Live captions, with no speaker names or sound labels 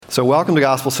So welcome to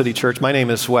Gospel City Church. My name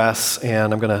is Wes,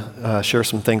 and I'm going to share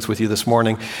some things with you this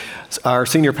morning. Our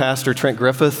senior pastor, Trent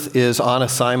Griffith, is on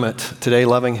assignment today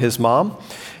loving his mom,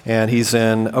 and he's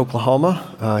in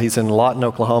Oklahoma. He's in Lawton,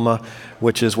 Oklahoma,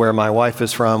 which is where my wife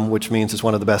is from, which means it's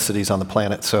one of the best cities on the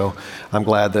planet. So I'm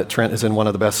glad that Trent is in one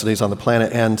of the best cities on the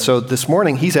planet. And so this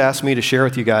morning, he's asked me to share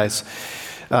with you guys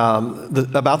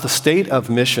about the state of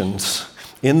missions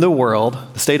in the world,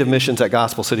 the state of missions at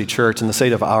Gospel City Church, and the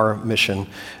state of our mission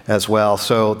as well.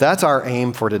 So that's our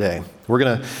aim for today. We're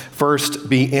going to first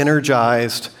be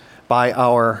energized by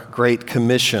our Great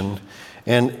Commission.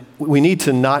 And we need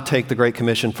to not take the Great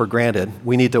Commission for granted.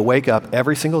 We need to wake up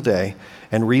every single day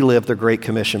and relive the Great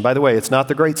Commission. By the way, it's not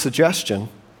the Great Suggestion.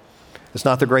 It's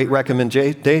not the Great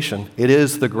Recommendation. It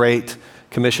is the Great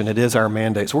Commission. It is our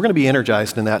mandate. So we're going to be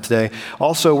energized in that today.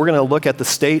 Also, we're going to look at the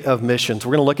state of missions.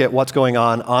 We're going to look at what's going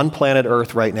on planet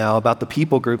Earth right now, about the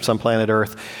people groups on planet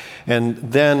Earth, and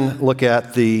then look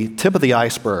at the tip of the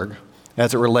iceberg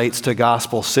as it relates to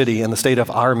Gospel City and the state of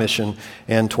our mission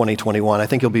in 2021. I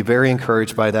think you'll be very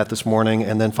encouraged by that this morning.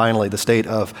 And then finally, the state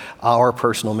of our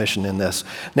personal mission in this.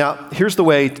 Now, here's the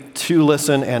way to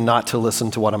listen and not to listen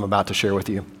to what I'm about to share with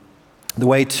you. The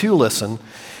way to listen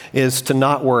is to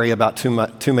not worry about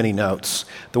too many notes.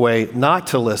 The way not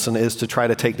to listen is to try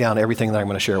to take down everything that I'm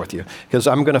going to share with you, because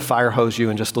I'm going to fire hose you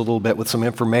in just a little bit with some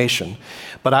information.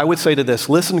 But I would say to this,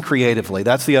 listen creatively.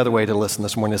 That's the other way to listen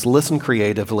this morning, is listen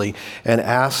creatively and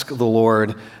ask the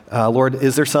Lord, Lord,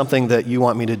 is there something that you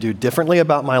want me to do differently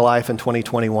about my life in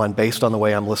 2021 based on the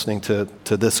way I'm listening to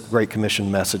this Great Commission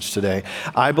message today?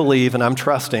 I believe and I'm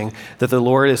trusting that the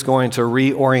Lord is going to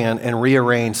reorient and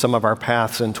rearrange some of our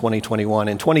paths in 2021.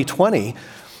 In 2020,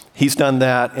 He's done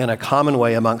that in a common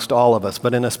way amongst all of us,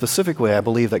 but in a specific way, I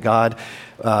believe that God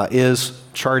is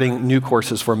charting new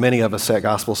courses for many of us at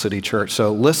Gospel City Church.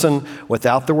 So listen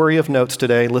without the worry of notes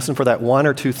today. Listen for that one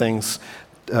or two things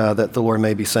that the Lord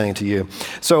may be saying to you.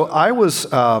 So I was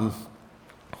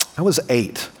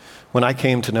 8 when I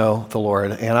came to know the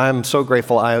Lord, and I'm so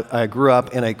grateful. I grew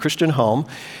up in a Christian home,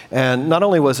 and not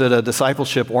only was it a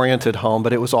discipleship-oriented home,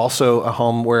 but it was also a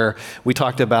home where we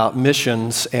talked about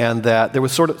missions, and that there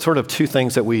was sort of two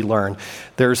things that we learned.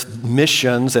 There's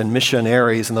missions and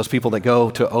missionaries, and those people that go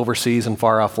to overseas and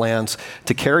far-off lands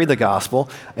to carry the gospel,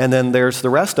 and then there's the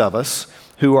rest of us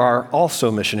who are also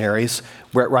missionaries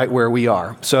right where we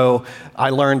are. So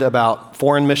I learned about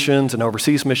foreign missions and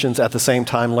overseas missions at the same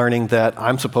time, learning that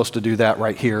I'm supposed to do that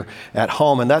right here at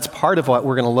home. And that's part of what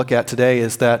we're going to look at today,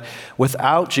 is that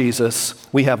without Jesus,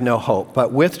 we have no hope.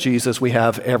 But with Jesus, we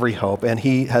have every hope. And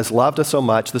He has loved us so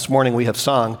much. This morning we have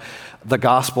sung the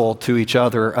gospel to each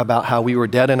other about how we were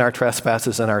dead in our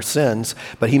trespasses and our sins,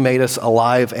 but He made us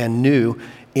alive and new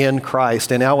in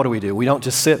Christ. And now what do? We don't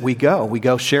just sit, we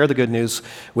go share the good news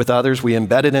with others. We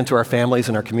embed it into our families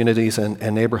and our communities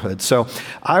and neighborhoods. So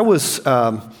I was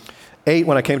 8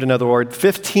 when I came to know the Lord,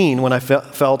 15 when I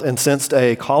felt and sensed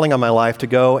a calling on my life to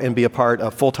go and be a part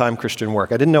of full-time Christian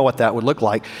work. I didn't know what that would look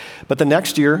like. But the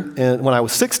next year, when I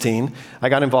was 16, I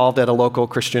got involved at a local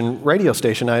Christian radio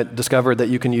station. I discovered that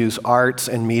you can use arts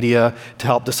and media to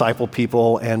help disciple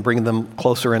people and bring them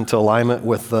closer into alignment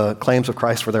with the claims of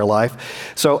Christ for their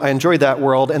life. So I enjoyed that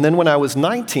world. And then when I was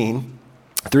 19,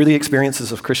 through the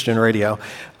experiences of Christian radio,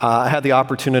 I had the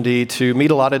opportunity to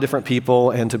meet a lot of different people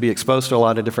and to be exposed to a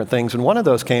lot of different things. And one of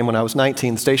those came when I was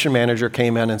 19. The station manager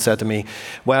came in and said to me,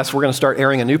 Wes, we're going to start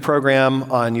airing a new program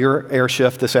on your air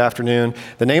shift this afternoon.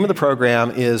 The name of the program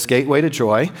is Gateway to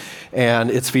Joy, and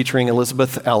it's featuring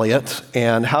Elisabeth Elliot.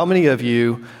 And how many of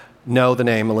you know the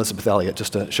name Elisabeth Elliot?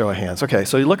 Just a show of hands. Okay,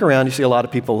 so you look around, you see a lot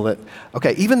of people that,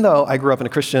 even though I grew up in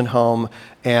a Christian home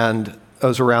and I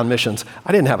was around missions,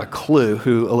 I didn't have a clue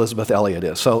who Elisabeth Elliot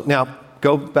is. So now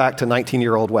go back to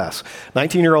 19-year-old Wes.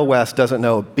 19-year-old Wes doesn't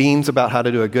know beans about how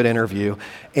to do a good interview,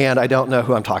 and I don't know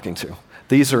who I'm talking to.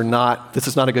 This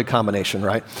is not a good combination,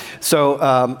 right? So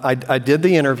I did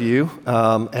the interview,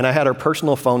 and I had her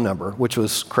personal phone number, which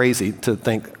was crazy to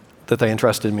think that they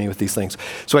entrusted me with these things.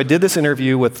 So I did this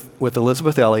interview with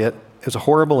Elisabeth Elliot. It was a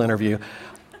horrible interview.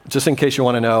 Just in case you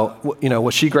want to know,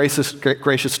 was she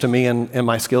gracious to me and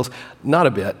my skills? Not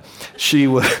a bit.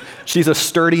 She's a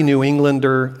sturdy New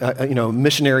Englander,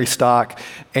 missionary stock,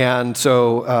 and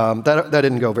so that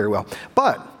didn't go very well.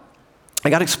 But I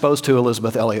got exposed to who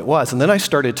Elisabeth Elliot was, and then I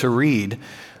started to read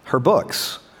her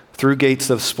books, Through Gates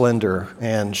of Splendor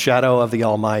and Shadow of the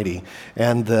Almighty,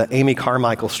 and the Amy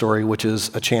Carmichael story, which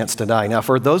is A Chance to Die. Now,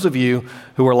 for those of you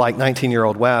who are like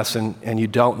 19-year-old Wes and you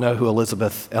don't know who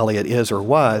Elisabeth Elliot is or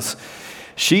was,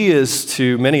 She is,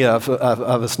 to many of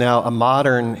us now, a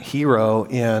modern hero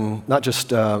in not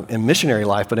just in missionary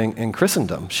life, but in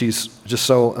Christendom. She's just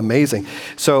so amazing.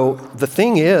 So the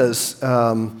thing is,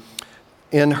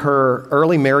 in her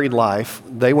early married life,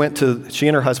 she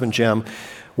and her husband Jim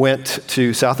went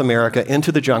to South America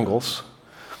into the jungles.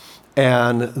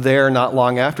 And there, not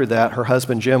long after that, her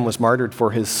husband Jim was martyred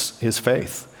for his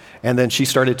faith. And then she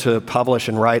started to publish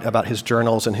and write about his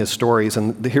journals and his stories.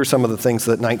 And here's some of the things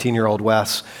that 19-year-old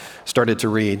Wes started to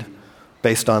read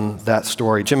based on that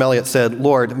story. Jim Elliot said,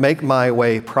 "Lord, make my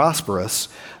way prosperous,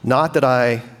 not that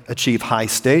I achieve high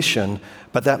station,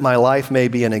 but that my life may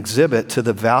be an exhibit to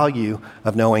the value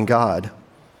of knowing God."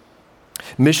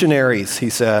 Missionaries, he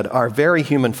said, are very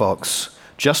human folks,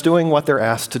 just doing what they're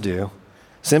asked to do,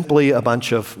 simply a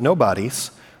bunch of nobodies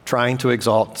trying to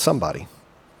exalt somebody.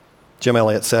 Jim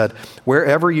Elliot said,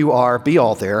 "Wherever you are, be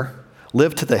all there.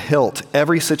 Live to the hilt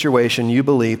every situation you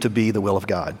believe to be the will of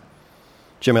God."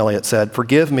 Jim Elliot said,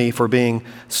 "Forgive me for being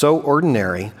so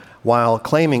ordinary while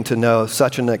claiming to know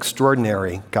such an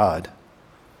extraordinary God."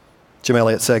 Jim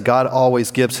Elliot said, "God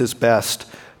always gives his best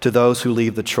to those who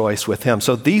leave the choice with him."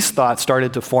 So these thoughts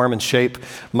started to form and shape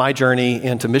my journey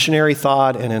into missionary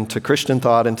thought and into Christian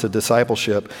thought, into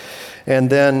discipleship.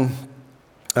 And then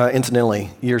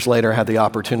incidentally, years later, I had the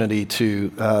opportunity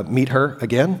to meet her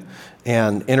again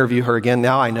and interview her again.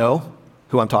 Now I know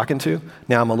who I'm talking to.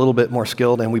 Now I'm a little bit more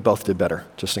skilled, and we both did better,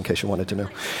 just in case you wanted to know.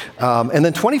 And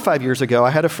then 25 years ago, I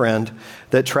had a friend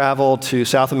that traveled to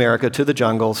South America, to the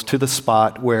jungles, to the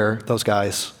spot where those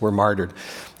guys were martyred.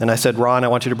 And I said, "Ron, I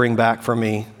want you to bring back for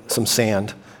me some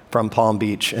sand from Palm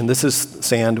Beach." And this is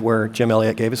sand where Jim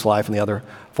Elliot gave his life and the other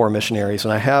 4 missionaries.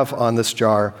 And I have on this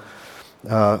jar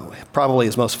probably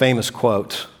his most famous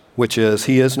quote, which is,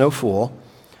 "He is no fool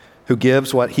who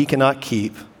gives what he cannot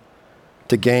keep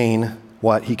to gain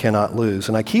what he cannot lose."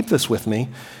 And I keep this with me.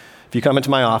 If you come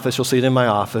into my office, you'll see it in my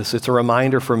office. It's a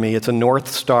reminder for me. It's a North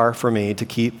Star for me to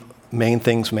keep main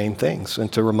things,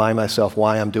 and to remind myself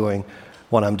why I'm doing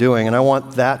what I'm doing. And I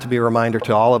want that to be a reminder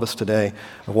to all of us today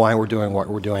of why we're doing what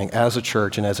we're doing as a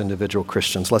church and as individual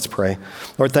Christians. Let's pray.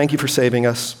 Lord, thank you for saving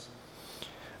us.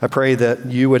 I pray that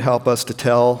you would help us to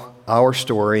tell our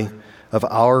story of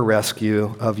our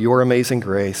rescue, of your amazing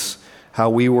grace, how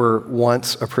we were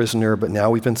once a prisoner, but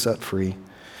now we've been set free.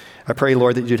 I pray,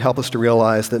 Lord, that you'd help us to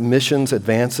realize that missions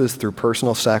advances through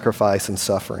personal sacrifice and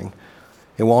suffering.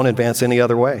 It won't advance any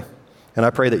other way. And I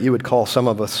pray that you would call some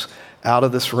of us out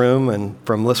of this room and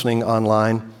from listening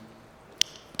online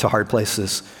to hard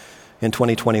places in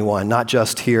 2021, not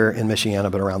just here in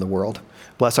Michiana, but around the world.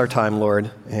 Bless our time, Lord,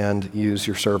 and use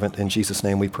your servant. In Jesus'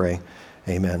 name we pray.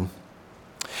 Amen.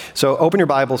 So open your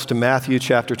Bibles to Matthew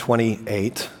chapter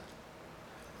 28.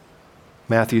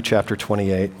 Matthew chapter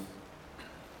 28.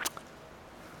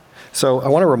 So I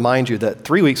want to remind you that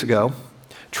 3 weeks ago,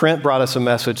 Trent brought us a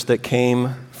message that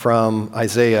came from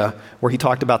Isaiah, where he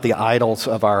talked about the idols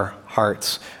of our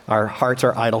hearts. Our hearts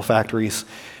are idol factories,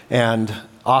 and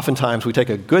oftentimes we take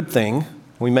a good thing,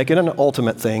 we make it an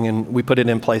ultimate thing, and we put it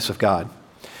in place of God.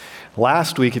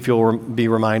 Last week, if you'll be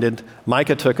reminded,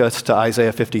 Micah took us to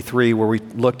Isaiah 53, where we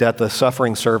looked at the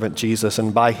suffering servant Jesus,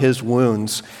 and by his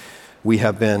wounds, we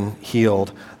have been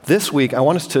healed. This week, I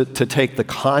want us to take the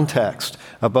context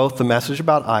of both the message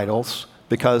about idols,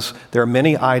 because there are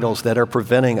many idols that are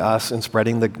preventing us in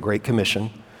spreading the Great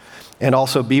Commission, and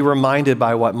also be reminded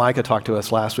by what Micah talked to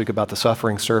us last week about the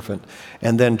suffering servant,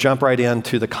 and then jump right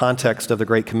into the context of the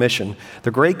Great Commission.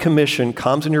 The Great Commission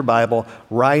comes in your Bible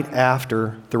right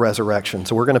after the resurrection.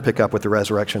 So we're going to pick up with the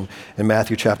resurrection in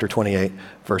Matthew chapter 28,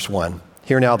 verse 1.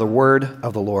 Hear now the word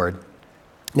of the Lord.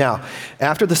 Now,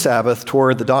 after the Sabbath,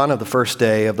 toward the dawn of the first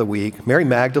day of the week, Mary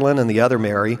Magdalene and the other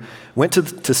Mary went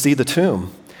to see the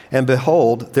tomb. And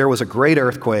behold, there was a great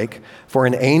earthquake, for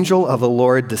an angel of the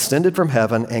Lord descended from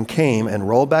heaven and came and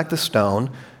rolled back the stone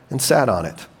and sat on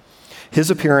it. His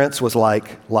appearance was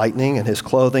like lightning, and his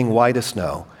clothing white as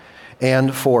snow.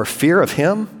 And for fear of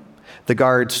him, the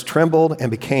guards trembled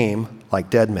and became like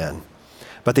dead men.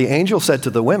 But the angel said to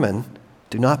the women,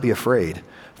 "Do not be afraid,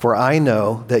 for I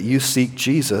know that you seek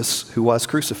Jesus who was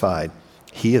crucified.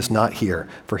 He is not here,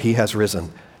 for he has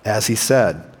risen, as he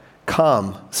said.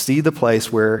 Come, see the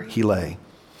place where he lay.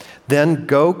 Then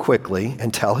go quickly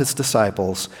and tell his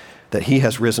disciples that he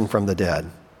has risen from the dead.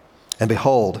 And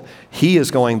behold, he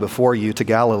is going before you to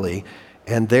Galilee,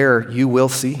 and there you will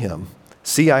see him.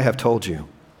 See, I have told you."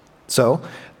 So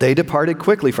they departed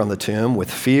quickly from the tomb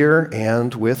with fear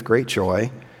and with great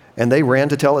joy, and they ran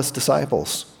to tell his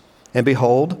disciples. And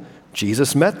behold,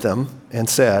 Jesus met them and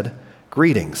said,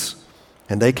 "Greetings."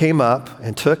 And they came up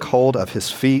and took hold of his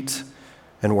feet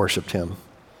and worshiped him.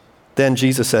 Then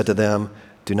Jesus said to them,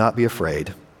 "Do not be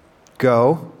afraid.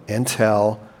 Go and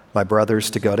tell my brothers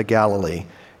to go to Galilee,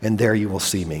 and there you will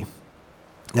see me."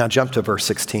 Now jump to verse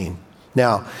 16.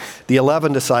 Now, the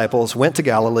 11 disciples went to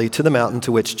Galilee, to the mountain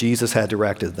to which Jesus had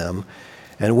directed them.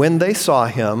 And when they saw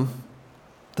him,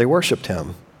 they worshiped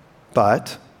him,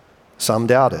 but some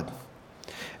doubted.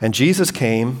 And Jesus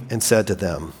came and said to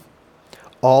them,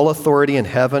 "All authority in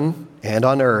heaven and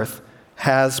on earth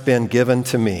has been given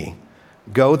to me.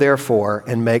 Go therefore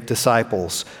and make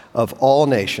disciples of all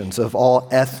nations, of all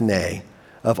ethne,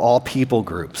 of all people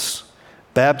groups,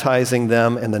 baptizing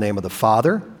them in the name of the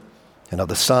Father and of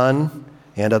the Son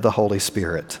and of the Holy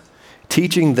Spirit,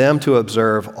 teaching them to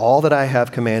observe all that I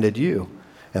have commanded you.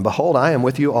 And behold, I am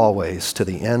with you always to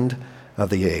the end of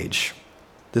the age."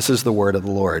 This is the word of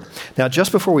the Lord. Now,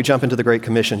 just before we jump into the Great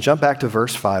Commission, jump back to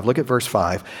verse 5. Look at verse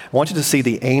 5. I want you to see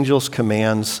the angel's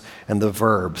commands and the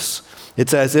verbs.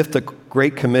 It's as if the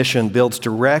Great Commission builds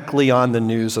directly on the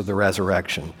news of the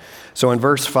resurrection. So in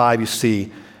verse 5, you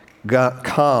see,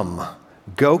 "Come,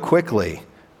 go quickly,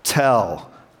 tell,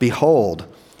 behold,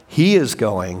 he is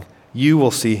going, you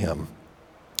will see him."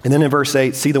 And then in verse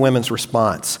 8, see the women's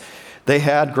response. They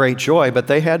had great joy, but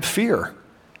they had fear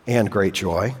and great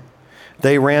joy.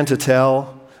 They ran to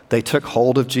tell, they took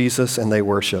hold of Jesus, and they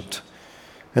worshiped.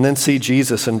 And then see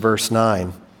Jesus in verse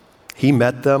 9. He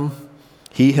met them.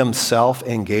 He himself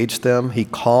engaged them. He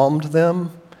calmed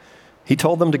them. He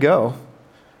told them to go,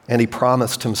 and he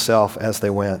promised himself as they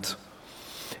went.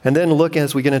 And then look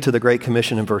as we get into the Great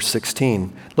Commission in verse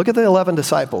 16. Look at the 11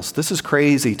 disciples. This is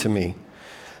crazy to me.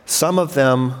 Some of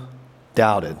them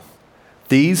doubted.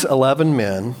 These 11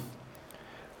 men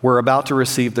were about to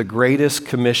receive the greatest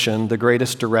commission, the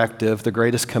greatest directive, the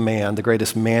greatest command, the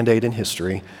greatest mandate in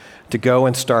history to go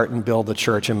and start and build the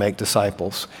church and make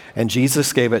disciples. And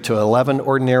Jesus gave it to 11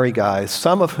 ordinary guys,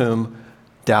 some of whom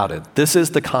doubted. This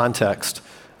is the context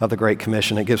of the Great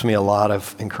Commission. It gives me a lot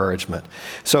of encouragement.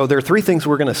 So there are three things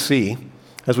we're going to see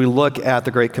as we look at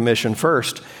the Great Commission.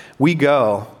 First, we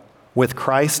go with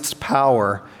Christ's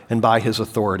power and by his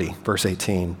authority. Verse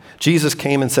 18. Jesus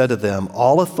came and said to them,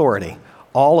 all authority,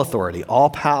 all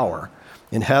power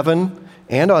in heaven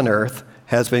and on earth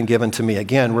has been given to me.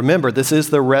 Again, remember, this is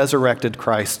the resurrected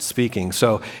Christ speaking.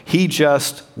 So he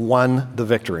just won the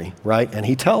victory, right? And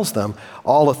he tells them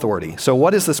all authority. So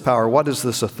what is this power? What is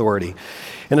this authority?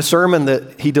 In a sermon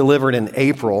that he delivered in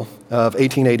April of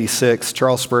 1886,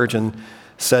 Charles Spurgeon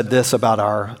said this about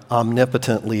our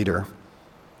omnipotent leader.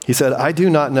 He said, "I do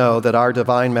not know that our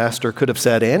divine master could have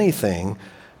said anything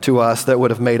to us that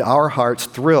would have made our hearts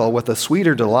thrill with a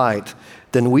sweeter delight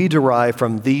than we derive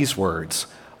from these words.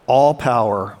 All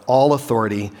power, all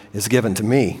authority is given to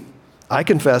me. I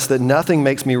confess that nothing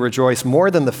makes me rejoice more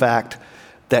than the fact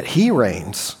that he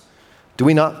reigns. Do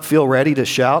we not feel ready to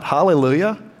shout,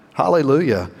 hallelujah,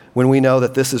 hallelujah, when we know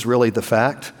that this is really the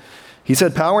fact?" He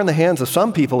said, "Power in the hands of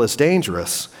some people is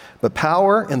dangerous, but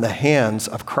power in the hands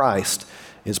of Christ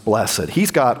is blessed."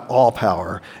 He's got all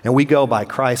power, and we go by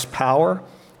Christ's power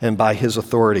and by his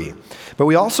authority. But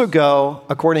we also go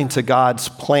according to God's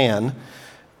plan,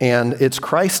 and it's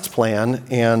Christ's plan,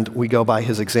 and we go by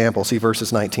his example. See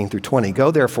verses 19 through 20. "Go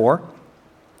therefore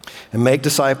and make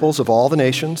disciples of all the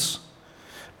nations,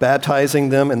 baptizing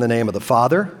them in the name of the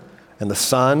Father and the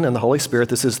Son and the Holy Spirit."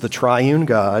 This is the triune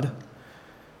God.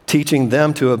 "Teaching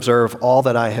them to observe all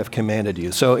that I have commanded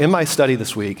you." So in my study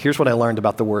this week, here's what I learned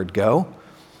about the word go.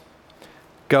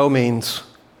 Go means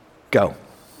go.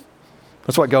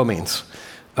 That's what go means.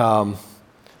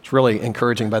 It's really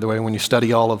encouraging, by the way, when you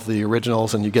study all of the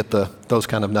originals and you get those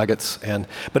kind of nuggets.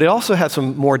 But it also has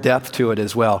some more depth to it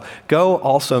as well. Go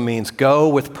also means go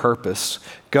with purpose,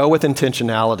 go with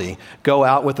intentionality, go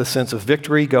out with a sense of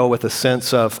victory, go with a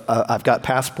sense of I've got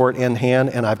passport in hand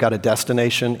and I've got a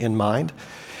destination in mind.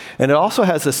 And it also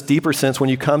has this deeper sense when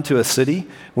you come to a city.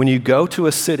 When you go to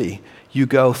a city, you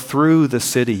go through the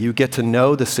city. You get to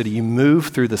know the city. You move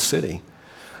through the city.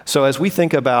 So as we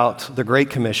think about the Great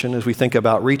Commission, as we think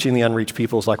about reaching the unreached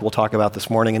peoples like we'll talk about this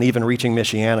morning, and even reaching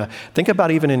Michiana, think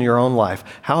about even in your own life,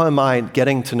 how am I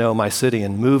getting to know my city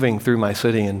and moving through my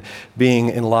city and being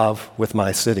in love with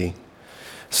my city?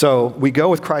 So we go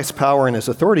with Christ's power and his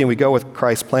authority, and we go with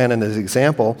Christ's plan and his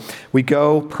example. We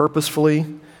go purposefully,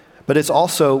 but it's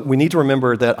also, we need to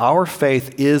remember that our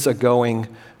faith is a going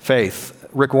faith.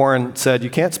 Rick Warren said, you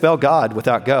can't spell God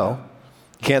without go.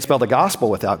 You can't spell the gospel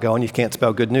without go, and you can't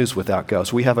spell good news without go.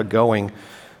 So we have a going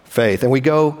faith. And we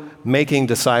go making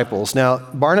disciples. Now,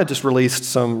 Barna just released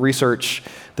some research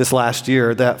this last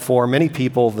year that for many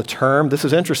people, the term, this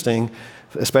is interesting,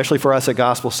 especially for us at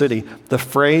Gospel City, the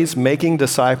phrase making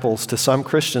disciples to some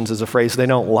Christians is a phrase they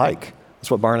don't like That's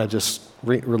what Barna just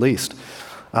released.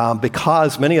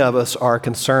 Because many of us are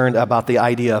concerned about the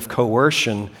idea of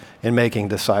coercion in making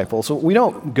disciples. So we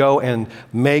don't go and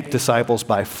make disciples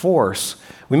by force.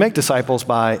 We make disciples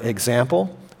by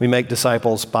example. We make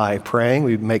disciples by praying.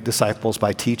 We make disciples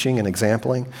by teaching and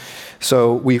exempling.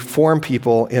 So we form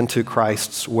people into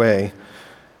Christ's way.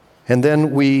 And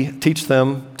then we teach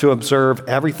them to observe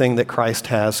everything that Christ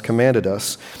has commanded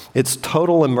us. It's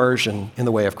total immersion in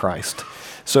the way of Christ.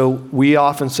 So we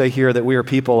often say here that we are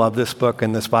people of this book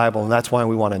and this Bible, and that's why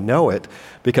we want to know it,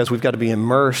 because we've got to be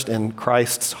immersed in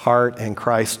Christ's heart and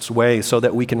Christ's way so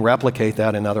that we can replicate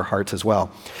that in other hearts as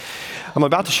well. I'm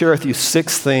about to share with you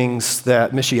 6 things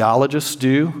that missiologists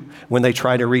do when they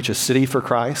try to reach a city for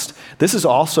Christ. This is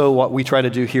also what we try to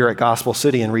do here at Gospel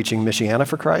City in reaching Michiana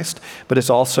for Christ, but it's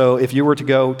also, if you were to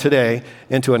go today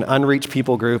into an unreached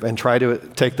people group and try to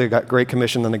take the Great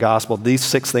Commission and the gospel, these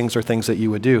 6 things are things that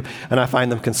you would do, and I find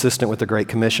them consistent with the Great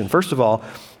Commission. First of all,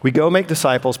 we go make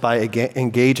disciples by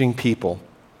engaging people.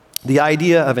 The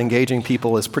idea of engaging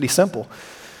people is pretty simple.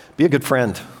 Be a good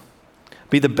friend.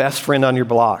 Be the best friend on your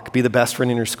block. Be the best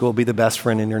friend in your school. Be the best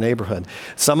friend in your neighborhood.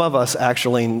 Some of us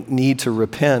actually need to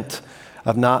repent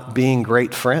of not being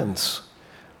great friends.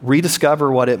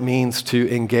 Rediscover what it means to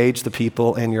engage the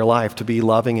people in your life, to be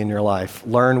loving in your life.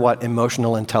 Learn what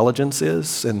emotional intelligence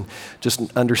is and just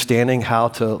understanding how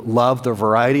to love the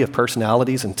variety of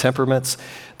personalities and temperaments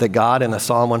that God in a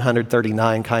Psalm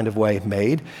 139 kind of way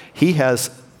made. He has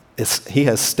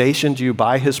stationed you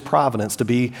by his providence to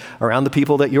be around the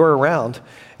people that you're around.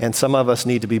 And some of us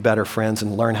need to be better friends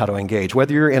and learn how to engage.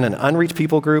 Whether you're in an unreached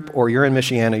people group or you're in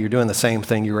Michiana, you're doing the same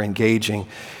thing. You're engaging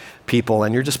people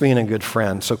and you're just being a good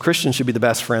friend. So Christians should be the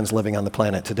best friends living on the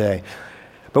planet today.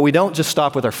 But we don't just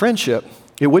stop with our friendship.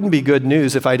 It wouldn't be good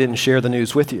news if I didn't share the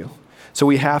news with you. So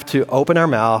we have to open our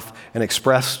mouth and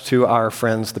express to our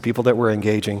friends, the people that we're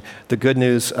engaging, the good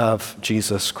news of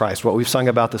Jesus Christ. What we've sung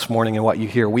about this morning and what you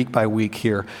hear week by week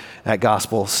here at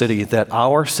Gospel City, that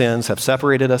our sins have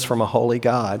separated us from a holy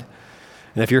God.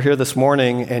 And if you're here this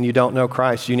morning and you don't know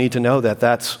Christ, you need to know that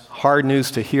that's hard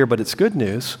news to hear, but it's good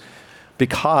news,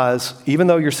 because even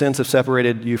though your sins have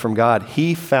separated you from God,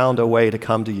 he found a way to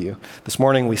come to you. This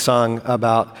morning we sung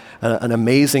about an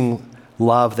amazing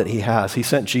love that he has. He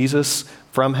sent Jesus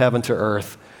from heaven to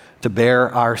earth to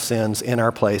bear our sins in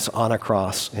our place on a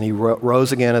cross. And he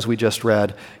rose again, as we just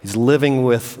read. He's living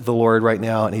with the Lord right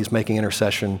now, and he's making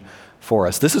intercession for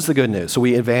us. This is the good news. So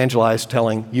we evangelize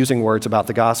using words about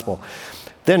the gospel.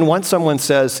 Then once someone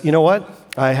says, you know what?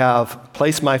 I have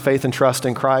placed my faith and trust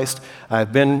in Christ. I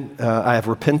have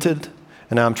repented,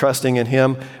 and now I'm trusting in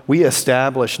him. We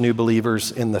establish new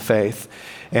believers in the faith.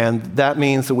 And that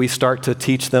means that we start to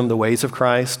teach them the ways of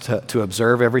Christ, to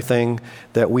observe everything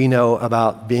that we know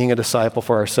about being a disciple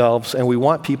for ourselves. And we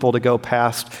want people to go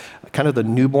past kind of the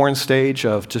newborn stage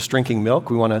of just drinking milk.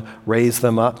 We want to raise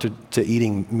them up to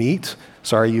eating meat.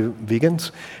 Sorry, you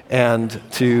vegans. And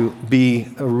to be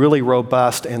really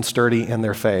robust and sturdy in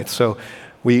their faith. So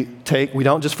we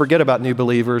don't just forget about new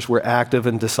believers. We're active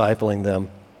in discipling them.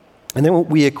 And then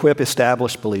we equip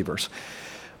established believers.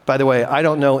 By the way, I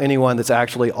don't know anyone that's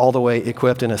actually all the way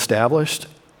equipped and established.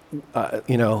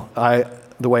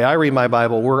 The way I read my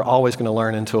Bible, we're always going to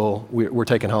learn until we're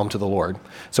taken home to the Lord.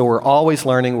 So we're always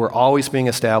learning. We're always being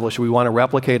established. We want to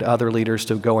replicate other leaders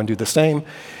to go and do the same.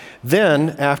 Then,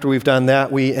 after we've done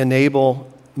that, we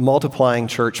enable multiplying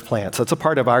church plants. That's a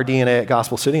part of our DNA at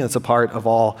Gospel City, and it's a part of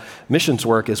all missions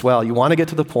work as well. You want to get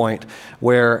to the point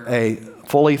where a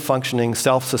fully functioning,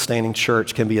 self-sustaining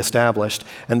church can be established.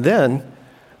 And then,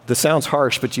 this sounds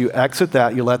harsh, but you exit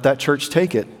that, you let that church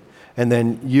take it, and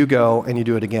then you go and you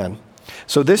do it again.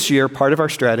 So this year, part of our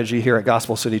strategy here at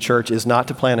Gospel City Church is not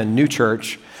to plant a new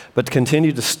church, but to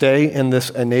continue to stay in this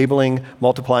enabling,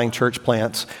 multiplying church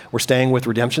plants. We're staying with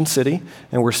Redemption City,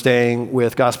 and we're staying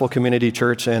with Gospel Community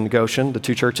Church and Goshen, the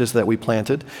 2 churches that we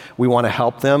planted. We want to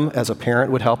help them as a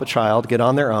parent would help a child get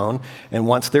on their own, and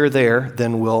once they're there,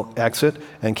 then we'll exit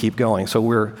and keep going. So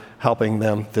we're helping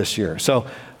them this year. So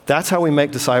that's how we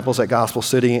make disciples at Gospel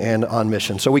City and on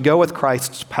mission. So we go with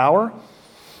Christ's power,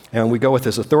 and we go with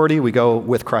his authority. We go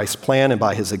with Christ's plan and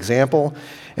by his example.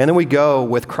 And then we go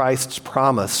with Christ's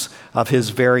promise of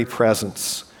his very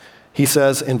presence. He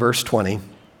says in verse 20,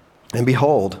 "And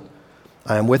behold,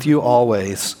 I am with you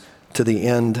always to the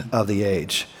end of the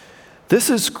age." This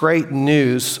is great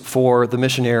news for the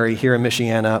missionary here in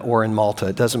Michiana or in Malta.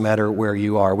 It doesn't matter where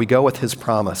you are. We go with his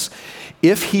promise.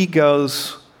 If he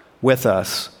goes with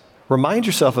us, remind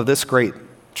yourself of this great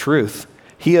truth.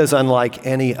 He is unlike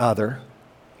any other.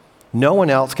 No one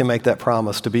else can make that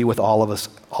promise to be with all of us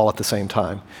all at the same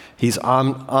time. He's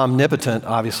omnipotent,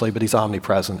 obviously, but he's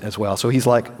omnipresent as well. So he's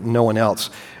like no one else.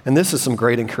 And this is some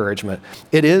great encouragement.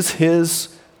 It is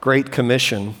his great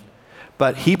commission,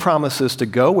 but he promises to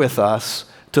go with us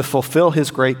to fulfill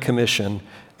his great commission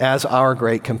as our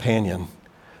great companion.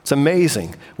 It's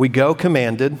amazing. We go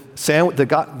commanded.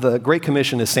 The Great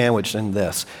Commission is sandwiched in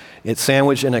this. It's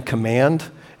sandwiched in a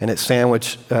command, and it's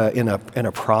sandwiched in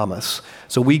a promise.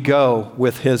 So we go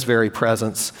with his very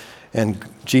presence, and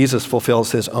Jesus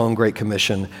fulfills his own great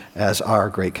commission as our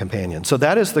great companion. So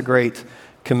that is the great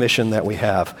commission that we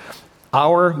have.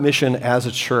 Our mission as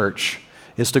a church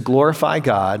is to glorify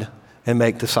God and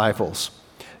make disciples.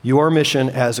 Your mission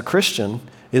as a Christian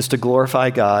is to glorify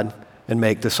God and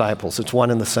make disciples. It's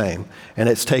one and the same. And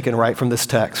it's taken right from this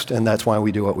text, and that's why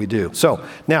we do what we do. So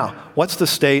now, what's the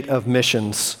state of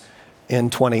missions in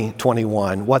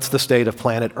 2021? What's the state of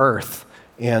planet Earth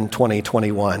in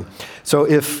 2021? So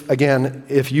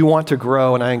if you want to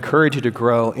grow, and I encourage you to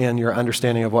grow in your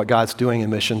understanding of what God's doing in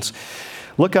missions,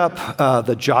 look up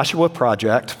the Joshua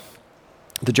Project.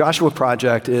 The Joshua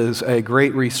Project is a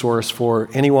great resource for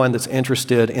anyone that's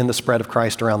interested in the spread of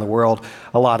Christ around the world.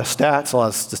 A lot of stats, a lot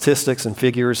of statistics and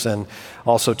figures, and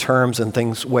also terms and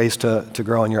things, ways to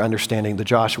grow in your understanding. The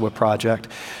Joshua Project.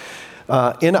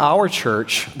 In our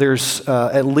church, there's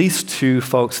at least two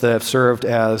folks that have served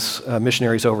as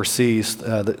missionaries overseas,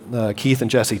 Keith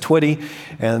and Jesse Twitty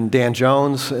and Dan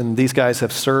Jones, and these guys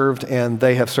have served, and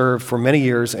they have served for many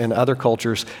years in other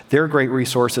cultures. They're great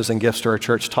resources and gifts to our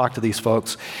church. Talk to these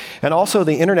folks. And also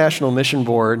the International Mission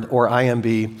Board, or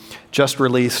IMB, just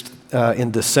released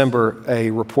in December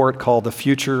a report called The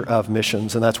Future of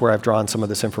Missions, and that's where I've drawn some of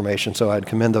this information, so I'd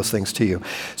commend those things to you.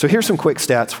 So here's some quick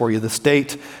stats for you, the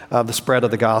state of the spread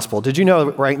of the gospel. Did you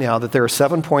know right now that there are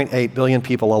 7.8 billion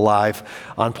people alive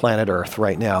on planet Earth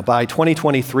right now? By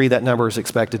 2023, that number is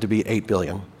expected to be 8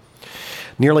 billion.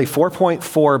 Nearly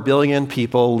 4.4 billion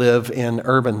people live in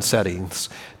urban settings.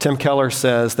 Tim Keller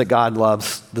says that God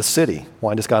loves the city.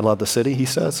 Why does God love the city, he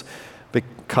says?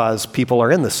 Because people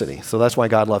are in the city. So that's why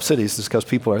God loves cities, is because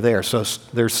people are there. So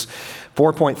there's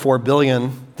 4.4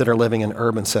 billion that are living in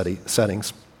urban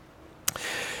settings.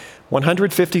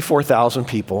 154,000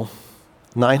 people,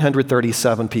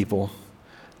 937 people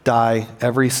die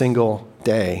every single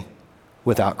day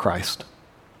without Christ.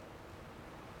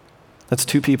 That's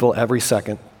 2 people every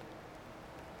second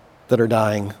that are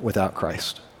dying without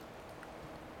Christ.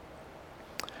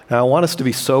 Now, I want us to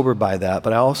be sobered by that,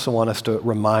 but I also want us to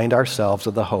remind ourselves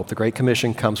of the hope. The Great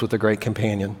Commission comes with the Great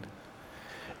Companion,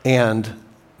 and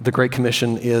the Great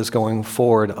Commission is going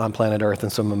forward on planet Earth in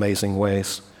some amazing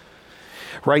ways.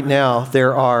 Right now,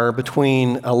 there are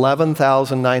between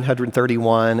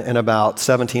 11,931 and about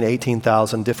 17,000,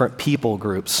 18,000 different people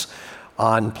groups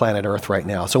on planet Earth right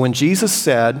now. So when Jesus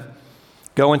said,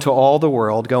 go into all the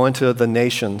world, go into the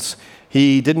nations,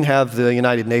 he didn't have the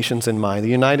United Nations in mind. The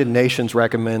United Nations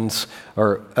recommends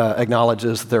or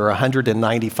acknowledges there are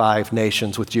 195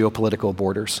 nations with geopolitical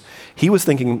borders. He was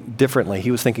thinking differently. He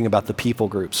was thinking about the people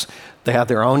groups. They have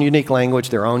their own unique language,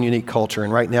 their own unique culture,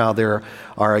 and right now there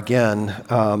are, again,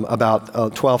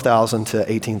 about 12,000 to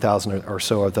 18,000 or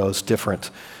so of those different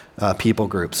people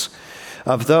groups.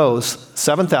 Of those,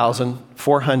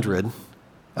 7,400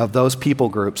 of those people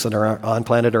groups that are on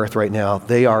planet Earth right now,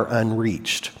 they are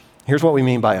unreached. Here's what we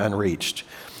mean by unreached.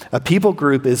 A people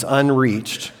group is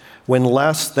unreached when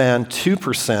less than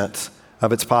 2%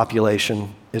 of its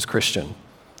population is Christian.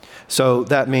 So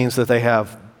that means that they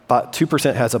have about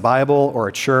 2% has a Bible or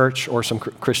a church or some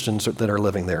Christians that are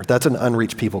living there. That's an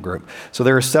unreached people group. So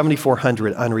there are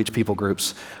 7,400 unreached people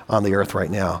groups on the earth right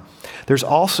now. There's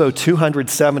also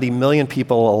 270 million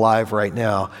people alive right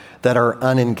now that are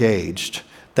unengaged.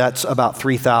 That's about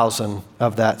 3,000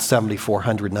 of that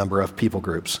 7,400 number of people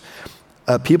groups.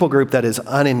 A people group that is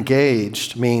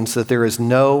unengaged means that there is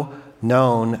no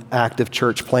known active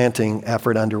church planting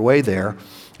effort underway there,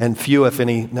 and few, if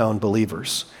any, known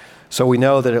believers. So we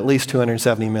know that at least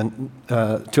 270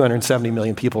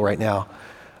 million people right now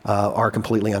are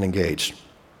completely unengaged.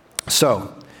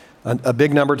 So a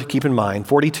big number to keep in mind,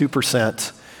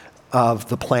 42% of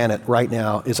the planet right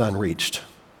now is unreached.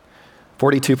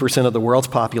 42% of the world's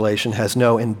population has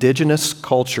no indigenous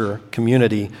culture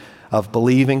community of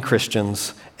believing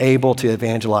Christians able to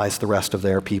evangelize the rest of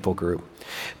their people group.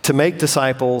 To make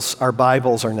disciples, our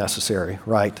Bibles are necessary,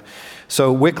 right?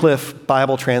 So Wycliffe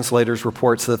Bible Translators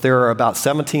reports that there are about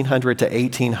 1,700 to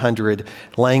 1,800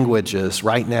 languages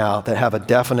right now that have a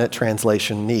definite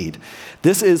translation need.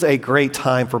 This is a great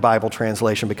time for Bible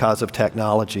translation because of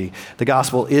technology. The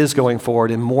gospel is going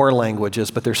forward in more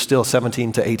languages, but there's still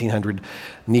 1,700 to 1,800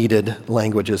 needed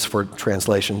languages for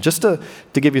translation. Just to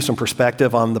give you some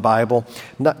perspective on the Bible,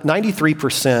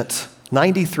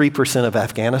 93% of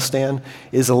Afghanistan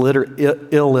is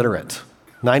illiterate.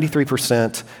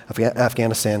 93% of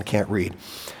Afghanistan can't read.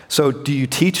 So do you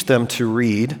teach them to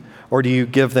read, or do you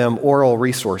give them oral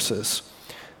resources?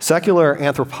 Secular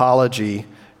anthropology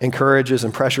encourages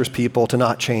and pressures people to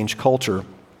not change culture,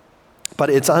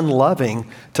 but it's unloving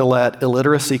to let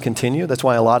illiteracy continue. That's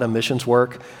why a lot of missions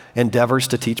work endeavors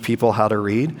to teach people how to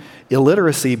read.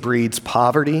 Illiteracy breeds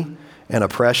poverty and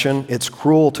oppression. It's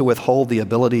cruel to withhold the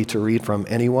ability to read from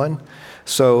anyone.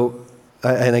 So,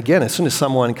 and again, as soon as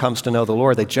someone comes to know the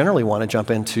Lord, they generally want to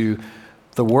jump into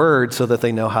the Word so that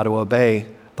they know how to obey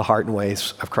the heart and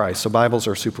ways of Christ. So Bibles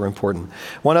are super important.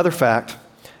 One other fact,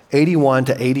 81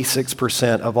 to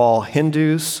 86% of all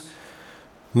Hindus,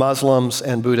 Muslims,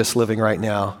 and Buddhists living right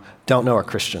now don't know a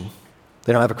Christian.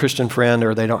 They don't have a Christian friend,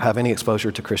 or they don't have any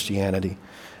exposure to Christianity.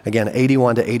 Again,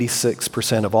 81 to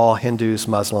 86% of all Hindus,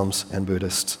 Muslims, and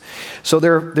Buddhists. So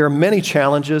there are many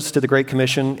challenges to the Great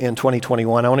Commission in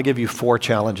 2021. I want to give you 4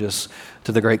 challenges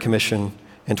to the Great Commission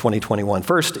in 2021.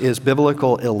 First is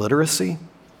biblical illiteracy.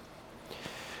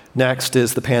 Next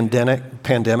is the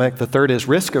pandemic. The third is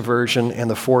risk aversion. And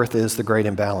the fourth is the great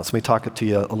imbalance. Let me talk to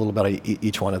you a little about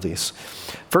each one of these.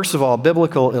 First of all,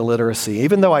 biblical illiteracy.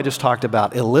 Even though I just talked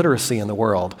about illiteracy in the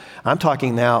world, I'm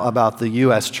talking now about the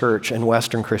U.S. church and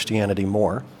Western Christianity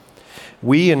more.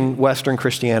 We in Western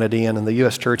Christianity, and in the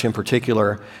U.S. church in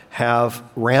particular, have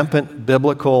rampant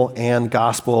biblical and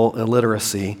gospel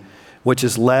illiteracy, which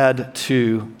has led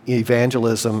to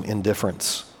evangelism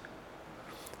indifference.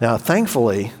 Now,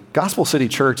 thankfully, Gospel City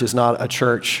Church is not a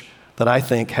church that I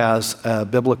think has a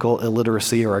biblical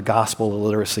illiteracy or a gospel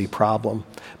illiteracy problem.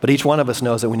 But each one of us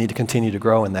knows that we need to continue to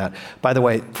grow in that. By the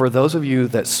way, for those of you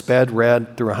that sped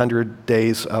read through 100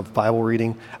 days of Bible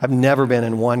reading, I've never been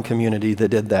in one community that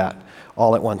did that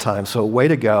all at one time. So way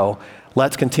to go.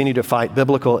 Let's continue to fight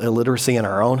biblical illiteracy in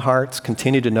our own hearts,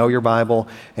 continue to know your Bible,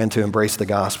 and to embrace the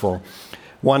gospel.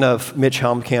 One of Mitch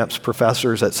Helmkamp's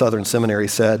professors at Southern Seminary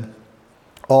said,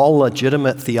 all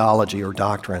legitimate theology or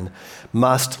doctrine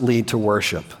must lead to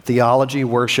worship. Theology,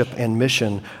 worship, and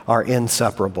mission are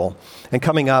inseparable. And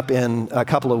coming up in a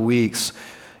couple of weeks,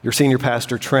 your senior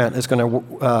pastor, Trent, is going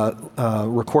to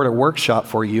record a workshop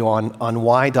for you on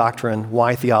why doctrine,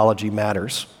 why theology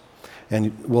matters.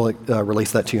 And we'll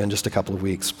release that to you in just a couple of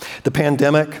weeks. The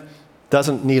pandemic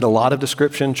doesn't need a lot of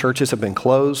description. Churches have been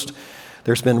closed.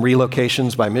 There's been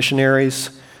relocations by missionaries,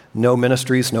 no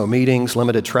ministries, no meetings,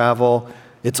 limited travel.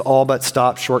 It's all but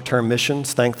stopped short-term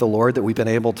missions. Thank the Lord that we've been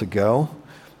able to go.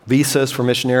 Visas for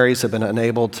missionaries have been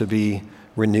unable to be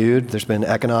renewed. There's been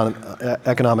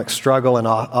economic struggle, and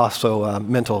also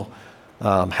mental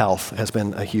health has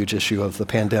been a huge issue of the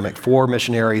pandemic for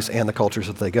missionaries and the cultures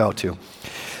that they go to.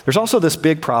 There's also this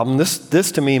big problem.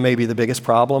 This to me may be the biggest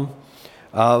problem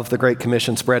of the Great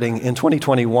Commission spreading in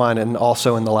 2021 and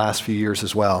also in the last few years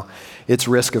as well. It's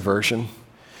risk aversion.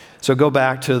 So go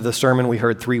back to the sermon we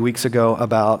heard 3 weeks ago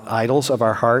about idols of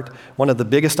our heart. One of the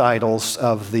biggest idols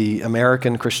of the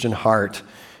American Christian heart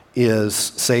is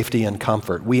safety and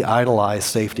comfort. We idolize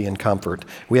safety and comfort.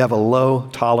 We have a low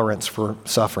tolerance for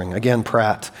suffering. Again,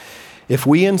 Pratt, if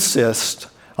we insist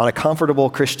on a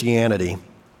comfortable Christianity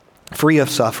free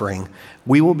of suffering,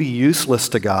 we will be useless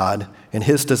to God in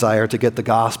His desire to get the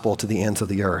gospel to the ends of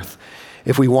the earth.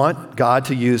 If we want God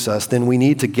to use us, then we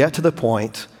need to get to the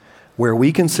point where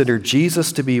we consider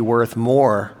Jesus to be worth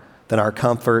more than our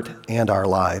comfort and our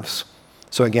lives.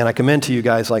 So again, I commend to you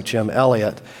guys like Jim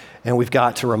Elliott, and we've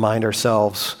got to remind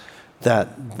ourselves that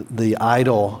the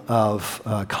idol of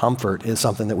comfort is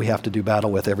something that we have to do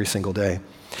battle with every single day.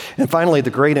 And finally,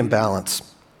 the great imbalance.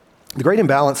 The great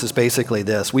imbalance is basically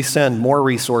this. We send more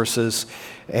resources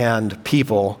and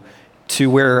people to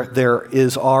where there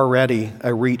is already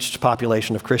a reached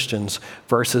population of Christians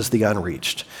versus the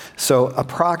unreached. So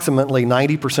approximately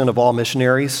 90% of all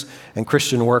missionaries and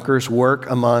Christian workers work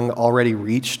among already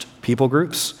reached people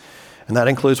groups, and that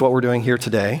includes what we're doing here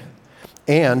today.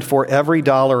 And for every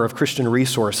dollar of Christian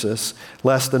resources,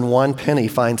 less than 1 penny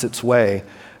finds its way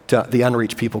to the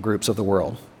unreached people groups of the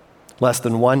world. Less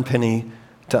than 1 penny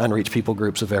to unreached people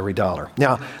groups of every dollar.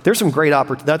 Now, there's some great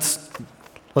opportunities.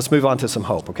 Let's move on to some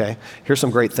hope, okay? Here's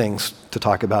some great things to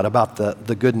talk about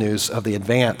the good news of the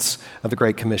advance of the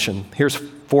Great Commission. Here's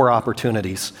 4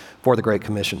 opportunities for the Great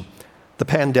Commission. The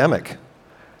pandemic.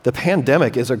 The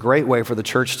pandemic is a great way for the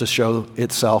church to show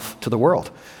itself to the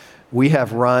world. We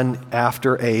have run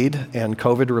after aid and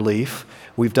COVID relief.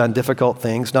 We've done difficult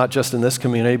things, not just in this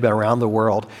community, but around the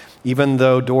world. Even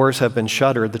though doors have been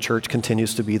shuttered, the church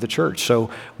continues to be the church. So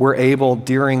we're able,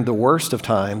 during the worst of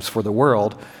times for the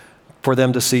world, for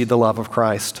them to see the love of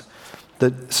Christ.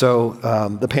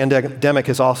 The pandemic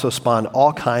has also spawned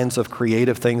all kinds of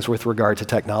creative things with regard to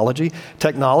technology.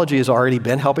 Technology has already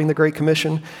been helping the Great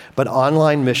Commission, but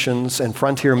online missions and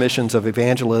frontier missions of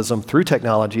evangelism through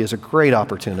technology is a great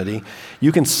opportunity.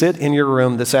 You can sit in your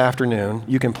room this afternoon,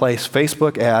 you can place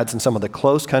Facebook ads in some of the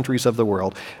closed countries of the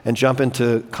world and jump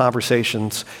into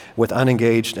conversations with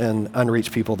unengaged and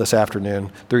unreached people this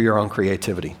afternoon through your own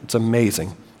creativity. It's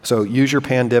amazing. So use your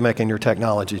pandemic and your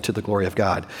technology to the glory of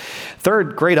God.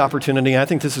 Third great opportunity, I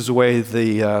think this is the way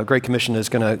the Great Commission is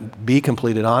going to be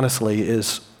completed, honestly,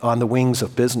 is on the wings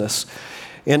of business.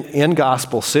 In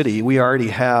Gospel City, we already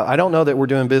have, I don't know that we're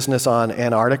doing business on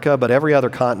Antarctica, but every other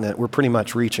continent we're pretty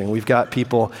much reaching. We've got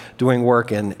people doing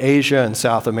work in Asia and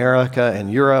South America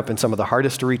and Europe and some of the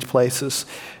hardest to reach places.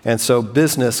 And so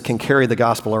business can carry the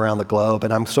gospel around the globe.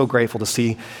 And I'm so grateful to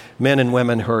see men and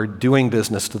women who are doing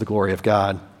business to the glory of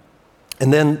God.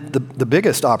 And then the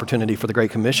biggest opportunity for the Great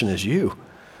Commission is you,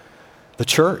 the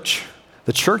church.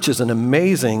 The church is an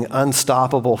amazing,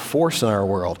 unstoppable force in our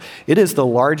world. It is the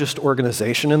largest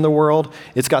organization in the world.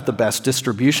 It's got the best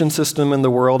distribution system in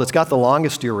the world. It's got the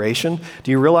longest duration.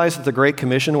 Do you realize that the Great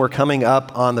Commission, we're coming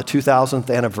up on the 2000th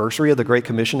anniversary of the Great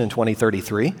Commission in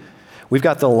 2033? We've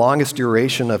got the longest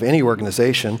duration of any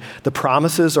organization. The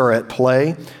promises are at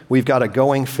play. We've got a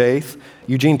going faith.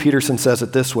 Eugene Peterson says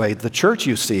it this way: the church,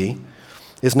 you see,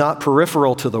 is not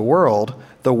peripheral to the world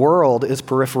is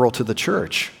peripheral to the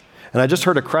church. And I just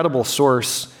heard a credible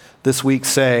source this week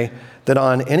say that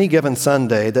on any given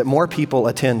Sunday that more people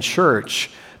attend church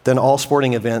than all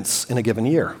sporting events in a given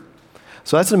year.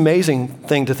 So that's an amazing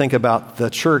thing to think about.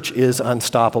 The church is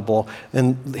unstoppable.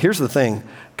 And here's the thing,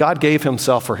 God gave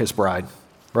himself for his bride,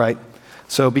 right?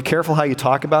 So be careful how you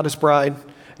talk about his bride.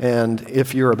 And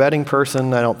if you're a betting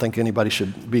person, I don't think anybody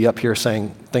should be up here saying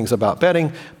things about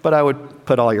betting, but I would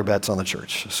put all your bets on the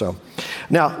church. So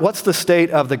now, what's the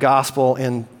state of the gospel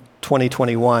in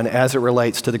 2021 as it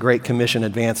relates to the Great Commission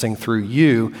advancing through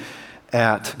you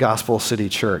at Gospel City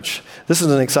Church? This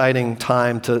is an exciting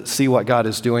time to see what God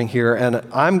is doing here. And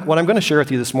what I'm going to share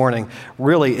with you this morning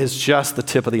really is just the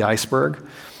tip of the iceberg.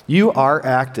 You are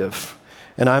active,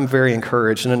 and I'm very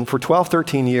encouraged. And for 12,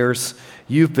 13 years,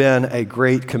 you've been a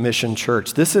Great Commission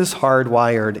church. This is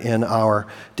hardwired in our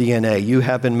DNA. You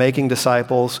have been making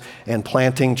disciples and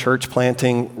planting, church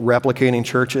planting, replicating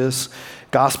churches.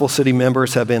 Gospel City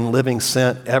members have been living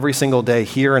sent every single day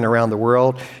here and around the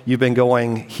world. You've been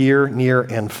going here, near,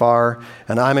 and far,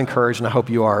 and I'm encouraged, and I hope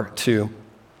you are too.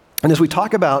 And as we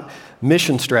talk about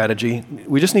mission strategy,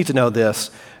 we just need to know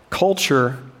this: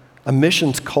 culture, a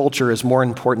missions culture is more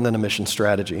important than a mission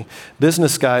strategy.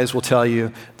 Business guys will tell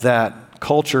you that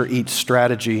culture eats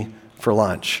strategy for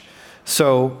lunch.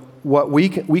 So what we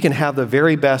can have the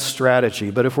very best strategy,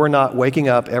 but if we're not waking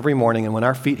up every morning and when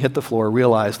our feet hit the floor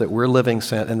realize that we're living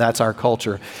sent and that's our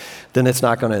culture, then it's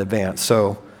not going to advance.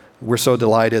 So we're so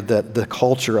delighted that the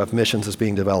culture of missions is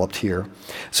being developed here.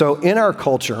 So in our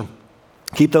culture,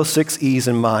 keep those 6 E's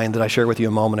in mind that I shared with you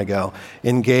a moment ago.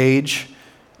 Engage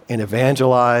and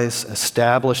evangelize,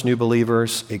 establish new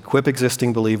believers, equip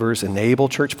existing believers, enable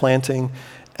church planting,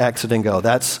 exit and go.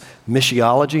 That's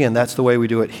missiology, and that's the way we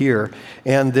do it here.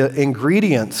 And the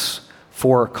ingredients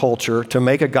for culture, to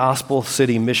make a Gospel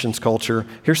City missions culture,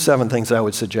 here's 7 things that I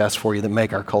would suggest for you that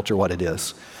make our culture what it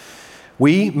is.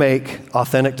 We make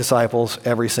authentic disciples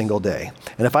every single day.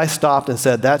 And if I stopped and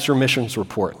said, that's your missions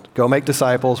report, go make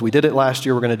disciples, we did it last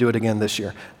year, we're going to do it again this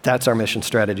year. That's our mission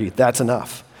strategy. That's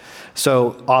enough.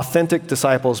 So authentic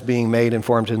disciples being made and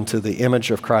formed into the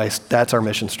image of Christ, that's our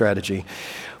mission strategy.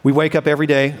 We wake up every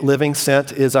day, living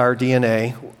sent is our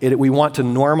DNA. We want to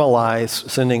normalize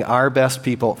sending our best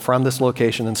people from this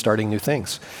location and starting new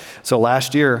things. So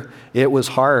last year, it was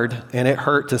hard and it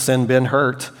hurt to send Ben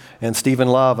Hurt and Stephen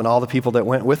Love and all the people that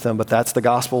went with them, but that's the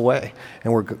gospel way,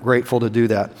 and we're grateful to do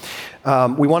that.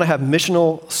 We want to have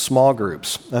missional small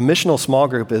groups. A missional small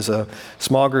group is a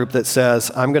small group that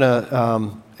says, I'm going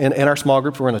to... In our small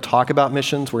groups, we're going to talk about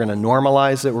missions. We're going to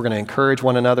normalize it. We're going to encourage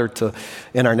one another to,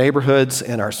 in our neighborhoods,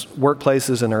 in our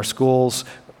workplaces, in our schools.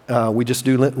 We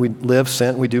live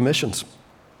sent, we do missions.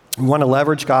 We want to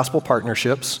leverage gospel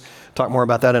partnerships. Talk more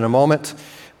about that in a moment.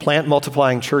 plant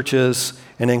multiplying churches,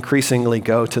 and increasingly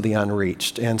go to the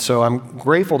unreached. And so I'm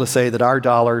grateful to say that our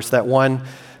dollars, that one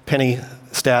penny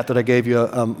stat that I gave you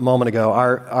a moment ago,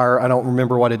 I don't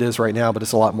remember what it is right now, but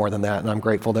it's a lot more than that. And I'm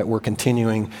grateful that we're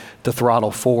continuing to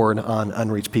throttle forward on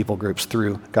unreached people groups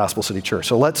through Gospel City Church.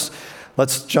 So let's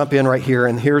jump in right here,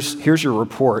 and here's your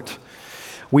report.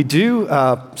 We do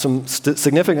some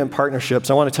significant partnerships.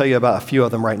 I want to tell you about a few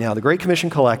of them right now. The Great Commission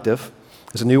Collective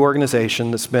is a new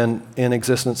organization that's been in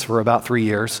existence for about 3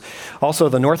 years. Also,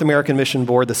 the North American Mission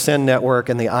Board, the Send Network,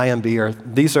 and the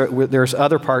IMB there's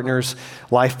other partners.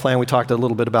 Life Plan we talked a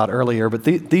little bit about earlier, but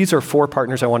these are 4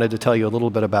 partners I wanted to tell you a little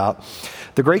bit about.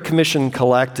 The Great Commission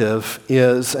Collective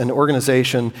is an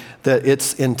organization that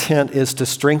its intent is to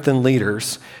strengthen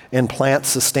leaders and plant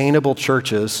sustainable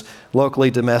churches locally,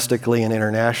 domestically, and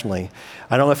internationally.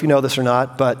 I don't know if you know this or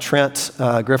not, but Trent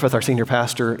Griffith, our senior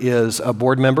pastor, is a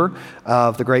board member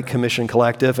of the Great Commission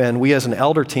Collective, and we as an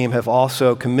elder team have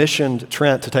also commissioned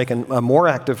Trent to take a more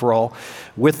active role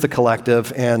with the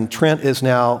collective, and Trent is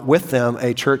now with them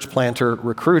a church planter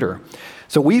recruiter.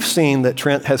 So we've seen that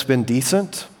Trent has been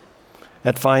decent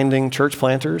at finding church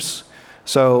planters.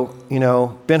 So,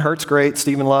 Ben Hurt's great,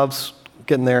 Stephen Love's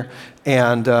getting there.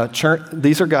 And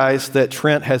these are guys that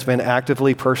Trent has been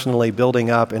actively, personally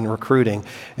building up and recruiting.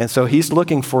 And so he's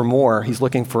looking for more. He's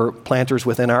looking for planters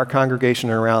within our congregation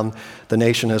and around the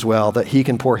nation as well, that he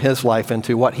can pour his life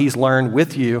into what he's learned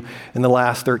with you in the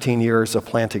last 13 years of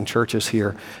planting churches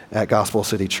here at Gospel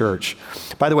City Church.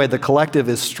 By the way, the collective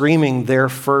is streaming their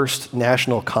first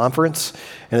national conference,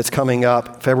 and it's coming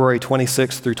up February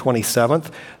 26th through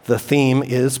 27th. The theme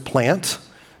is Plant,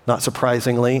 not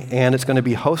surprisingly, and it's going to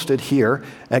be hosted here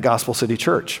at Gospel City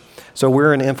Church. So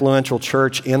we're an influential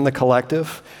church in the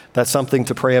collective. That's something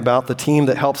to pray about. The team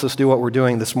that helps us do what we're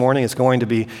doing this morning is going to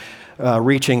be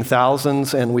reaching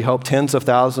thousands, and we hope tens of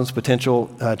thousands potential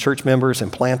church members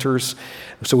and planters.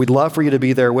 So we'd love for you to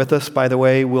be there with us. By the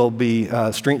way, we'll be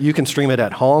you can stream it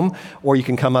at home, or you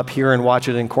can come up here and watch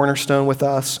it in Cornerstone with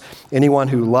us. Anyone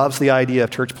who loves the idea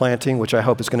of church planting, which I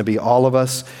hope is going to be all of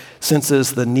us,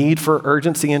 senses the need for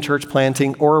urgency in church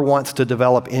planting, or wants to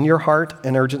develop in your heart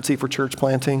an urgency for church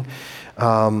planting.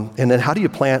 And then how do you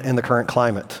plant in the current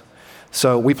climate?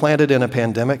 So we planted in a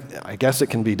pandemic. I guess it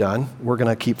can be done. We're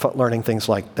going to keep learning things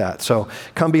like that. So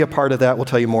come be a part of that. We'll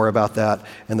tell you more about that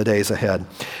in the days ahead.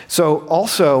 So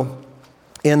also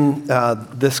in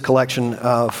this collection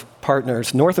of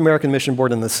partners, North American Mission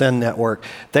Board and the Send Network,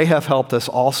 they have helped us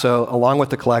also, along with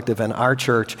the collective and our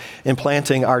church, in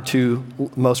planting our 2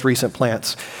 most recent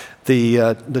plants.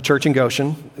 The church in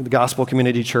Goshen, the Gospel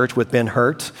Community Church with Ben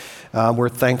Hurt. We're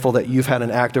thankful that you've had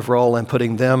an active role in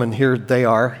putting them, and here they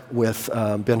are with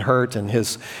Ben Hurt and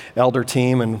his elder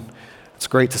team, and it's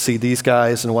great to see these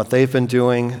guys and what they've been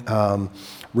doing.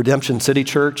 Redemption City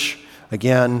Church,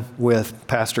 again, with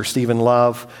Pastor Stephen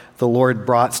Love. The Lord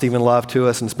brought Stephen Love to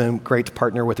us, and it's been great to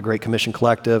partner with the Great Commission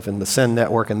Collective and the Send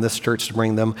Network and this church to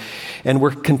bring them. And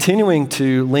we're continuing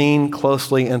to lean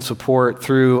closely and support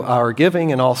through our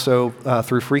giving and also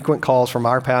through frequent calls from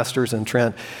our pastors and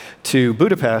Trent to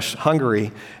Budapest,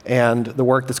 Hungary, and the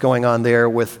work that's going on there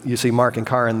with, you see Mark and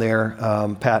Karin there,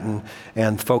 Patton,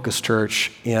 and Focus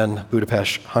Church in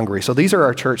Budapest, Hungary. So these are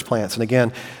our church plants. And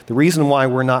again, the reason why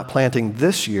we're not planting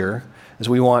this year is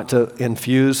we want to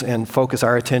infuse and focus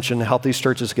our attention to help these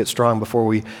churches get strong before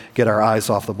we get our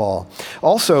eyes off the ball.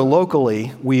 Also,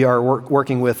 locally, we are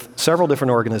working with several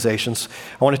different organizations.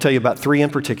 I want to tell you about 3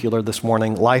 in particular this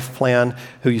morning. Life Plan,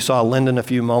 who you saw Lyndon a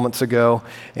few moments ago.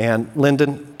 And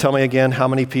Lyndon, tell me again how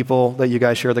many people that you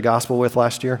guys shared the gospel with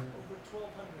last year?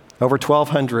 Over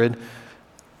 1,200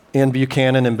 in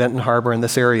Buchanan and Benton Harbor in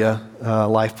this area,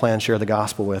 Life Plan share the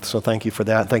gospel with. So thank you for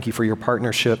that. Thank you for your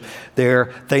partnership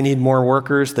there. They need more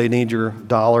workers. They need your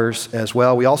dollars as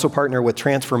well. We also partner with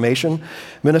Transformation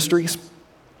Ministries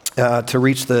to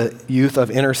reach the youth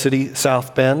of inner city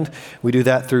South Bend. We do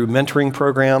that through mentoring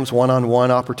programs,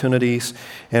 one-on-one opportunities,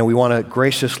 and we want to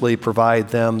graciously provide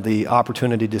them the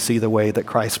opportunity to see the way that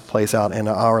Christ plays out in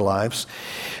our lives.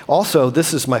 Also,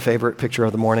 this is my favorite picture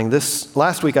of the morning.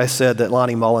 Last week I said that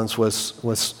Lonnie Mullins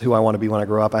was who I want to be when I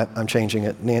grow up. I'm changing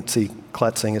it. Nancy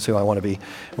Kletzing is who I want to be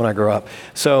when I grow up.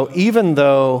 So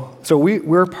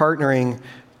we're partnering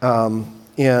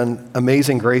in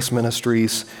Amazing Grace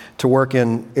Ministries to work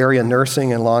in area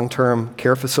nursing and long-term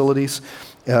care facilities.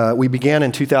 We began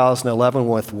in 2011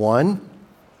 with 1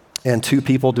 and 2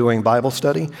 people doing Bible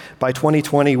study. By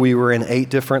 2020, we were in 8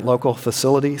 different local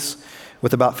facilities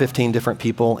with about 15 different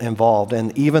people involved.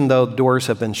 And even though doors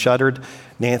have been shuttered,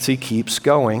 Nancy keeps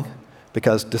going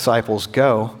because disciples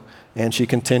go and she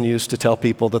continues to tell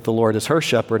people that the Lord is her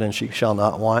shepherd and she shall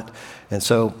not want. And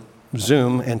so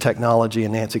Zoom and technology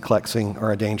and Nancy Klexing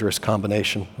are a dangerous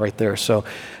combination right there. So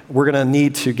we're going to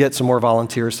need to get some more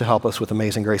volunteers to help us with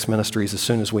Amazing Grace Ministries as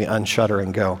soon as we unshutter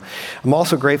and go. I'm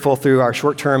also grateful through our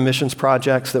short-term missions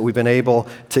projects that we've been able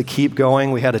to keep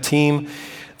going. We had a team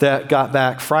that got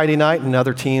back Friday night,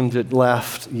 another team that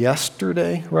left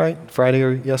yesterday, right? Friday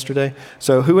or yesterday.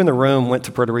 So who in the room went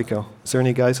to Puerto Rico? Is there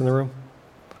any guys in the room?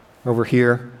 Over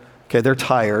here. Okay, they're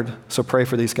tired, so pray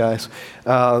for these guys.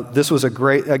 This was a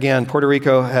great, again, Puerto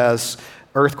Rico has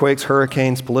earthquakes,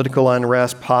 hurricanes, political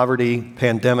unrest, poverty,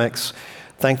 pandemics.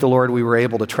 Thank the Lord we were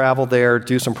able to travel there,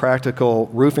 do some practical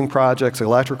roofing projects,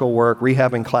 electrical work,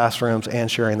 rehabbing classrooms, and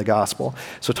sharing the gospel.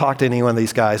 So talk to any one of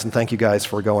these guys, and thank you guys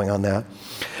for going on that.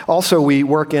 Also, we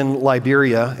work in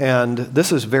Liberia, and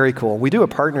this is very cool. We do a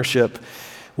partnership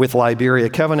with Liberia.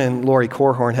 Kevin and Lori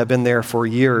Corhorn have been there for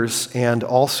years, and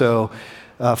also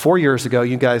 4 years ago,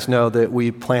 you guys know that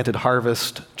we planted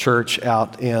Harvest Church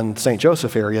out in St.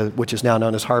 Joseph area, which is now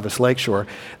known as Harvest Lakeshore.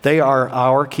 They are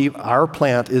our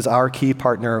plant is our key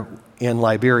partner in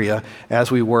Liberia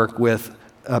as we work with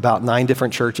about 9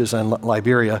 different churches in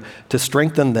Liberia to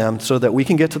strengthen them so that we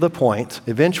can get to the point,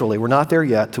 eventually, we're not there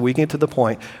yet, till we get to the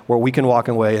point where we can walk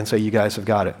away and say, you guys have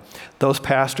got it. Those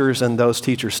pastors and those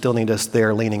teachers still need us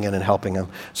there leaning in and helping them.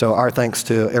 So our thanks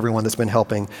to everyone that's been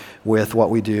helping with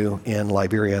what we do in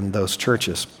Liberia and those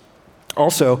churches.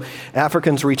 Also,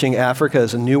 Africans Reaching Africa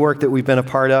is a new work that we've been a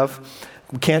part of.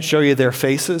 We can't show you their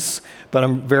faces, but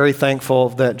I'm very thankful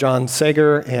that John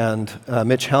Sager and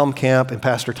Mitch Helmkamp and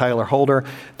Pastor Tyler Holder,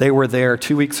 they were there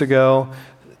 2 weeks ago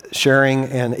sharing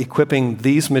and equipping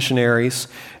these missionaries.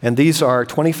 And these are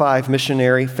 25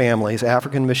 missionary families,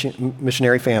 African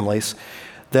missionary families,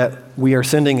 that we are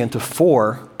sending into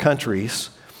 4 countries.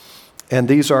 And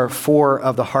these are 4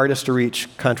 of the hardest to reach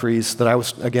countries that I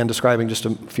was, again, describing just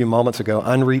a few moments ago,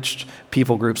 unreached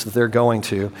people groups that they're going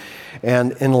to.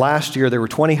 And in last year, there were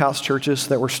 20 house churches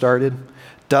that were started,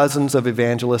 dozens of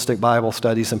evangelistic Bible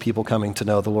studies, and people coming to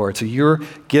know the Lord. So your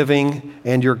giving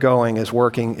and your going is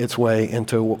working its way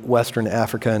into Western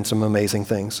Africa and some amazing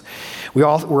things.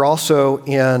 We're also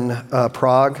in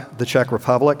Prague, the Czech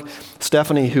Republic.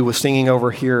 Stephanie, who was singing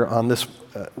over here on this,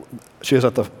 she was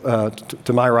at the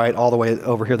to my right all the way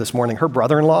over here this morning. Her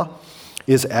brother-in-law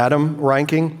is Adam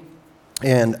Reinking,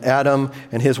 and Adam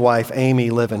and his wife Amy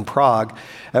live in Prague.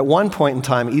 At one point in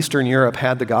time, Eastern Europe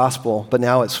had the gospel, but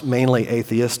now it's mainly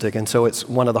atheistic, and so it's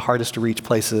one of the hardest to reach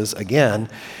places again.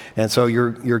 And so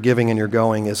your giving and your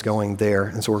going is going there,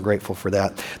 and so we're grateful for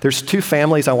that. There's 2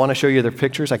 families. I want to show you their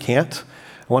pictures. I can't.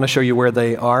 I want to show you where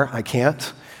they are. I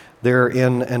can't. They're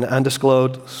in an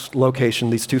undisclosed location,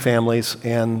 these 2 families,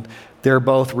 and they're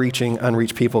both reaching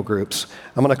unreached people groups.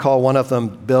 I'm going to call one of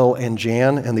them Bill and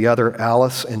Jan, and the other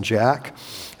Alice and Jack.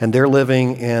 And they're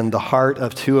living in the heart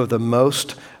of 2 of the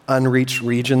most unreached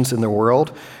regions in the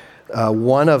world.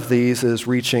 One of these is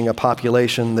reaching a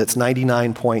population that's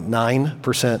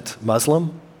 99.9%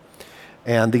 Muslim,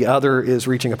 and the other is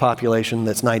reaching a population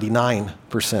that's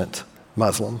 99%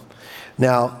 Muslim.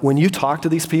 Now, when you talk to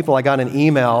these people, I got an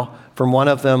email from one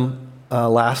of them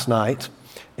last night,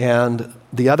 and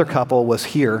the other couple was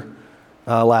here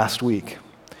last week.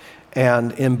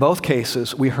 And in both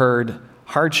cases, we heard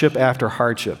hardship after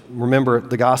hardship. Remember,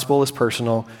 the gospel is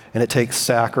personal, and it takes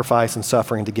sacrifice and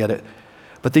suffering to get it.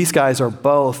 But these guys are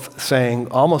both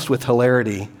saying, almost with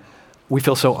hilarity, we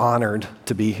feel so honored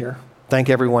to be here. Thank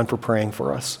everyone for praying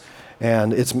for us.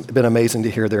 And it's been amazing to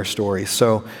hear their stories.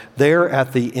 So they're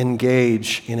at the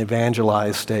engage and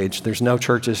evangelize stage. There's no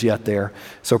churches yet there,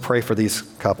 so pray for these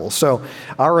couples. So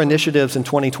our initiatives in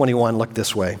 2021 look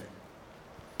this way.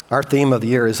 Our theme of the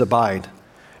year is abide.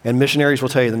 And missionaries will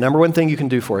tell you the number one thing you can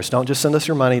do for us, don't just send us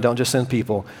your money, don't just send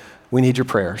people. We need your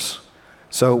prayers.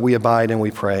 So we abide and we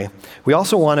pray. We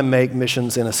also want to make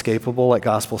missions inescapable at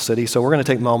Gospel City. So we're going to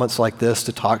take moments like this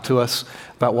to talk to us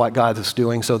about what God is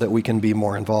doing so that we can be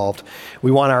more involved.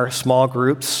 We want our small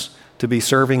groups to be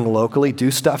serving locally, do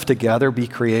stuff together, be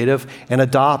creative, and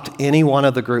adopt any one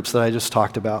of the groups that I just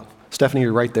talked about. Stephanie,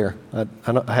 you're right there.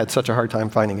 I had such a hard time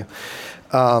finding you.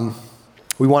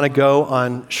 We want to go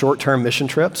on short-term mission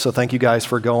trips, so thank you guys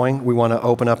for going. We want to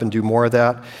open up and do more of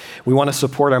that. We want to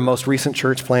support our most recent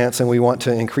church plants, and we want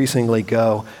to increasingly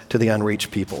go to the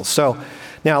unreached people. So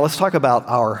now let's talk about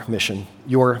our mission,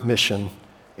 your mission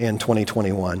in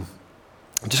 2021.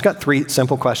 I just got 3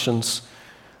 simple questions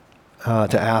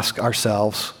to ask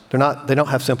ourselves. They don't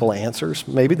have simple answers.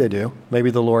 Maybe they do. Maybe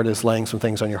the Lord is laying some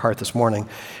things on your heart this morning.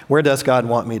 Where does God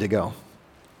want me to go?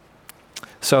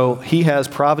 So he has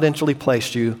providentially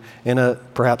placed you in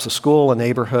perhaps a school, a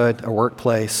neighborhood, a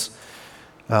workplace,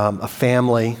 a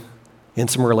family, in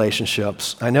some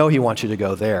relationships. I know he wants you to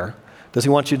go there. Does he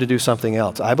want you to do something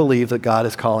else? I believe that God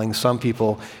is calling some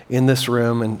people in this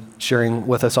room and sharing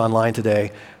with us online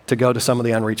today to go to some of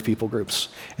the unreached people groups.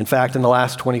 In fact, in the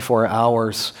last 24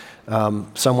 hours,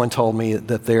 someone told me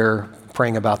that they're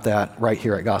praying about that right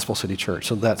here at Gospel City Church,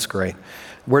 so that's great.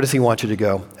 Where does he want you to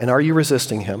go? And are you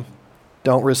resisting him?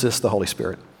 Don't resist the Holy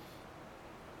Spirit.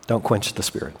 Don't quench the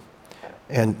Spirit.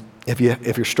 And if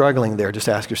you're struggling there, just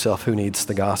ask yourself, who needs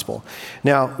the gospel?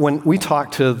 Now, when we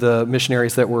talked to the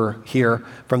missionaries that were here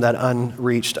from that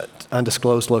unreached,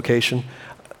 undisclosed location,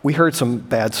 we heard some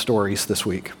bad stories this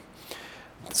week.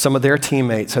 Some of their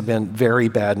teammates have been very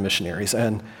bad missionaries.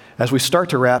 And as we start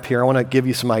to wrap here, I want to give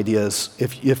you some ideas.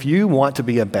 If you want to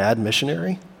be a bad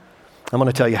missionary, I'm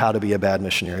going to tell you how to be a bad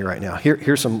missionary right now.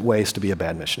 Here's some ways to be a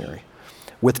bad missionary.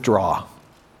 Withdraw.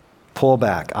 Pull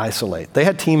back, isolate. They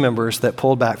had team members that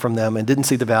pulled back from them and didn't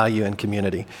see the value in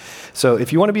community. So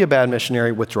if you want to be a bad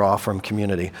missionary, withdraw from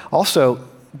community. Also,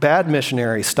 bad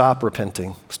missionaries stop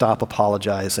repenting, stop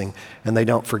apologizing, and they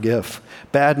don't forgive.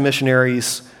 Bad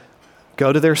missionaries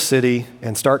go to their city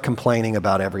and start complaining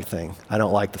about everything. I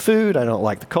don't like the food, I don't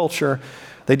like the culture.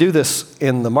 They do this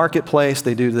in the marketplace,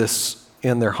 they do this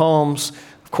in their homes.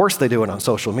 Of course they do it on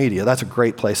social media. That's a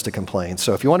great place to complain.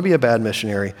 So if you want to be a bad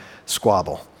missionary,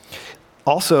 squabble.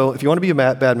 Also, if you want to be a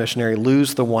bad missionary,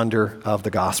 lose the wonder of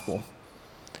the gospel.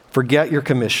 Forget your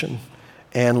commission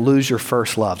and lose your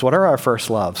first loves. What are our first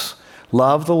loves?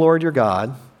 Love the Lord your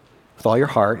God with all your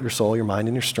heart, your soul, your mind,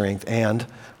 and your strength, and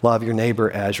love your neighbor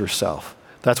as yourself.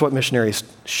 That's what missionaries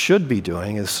should be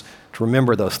doing, is to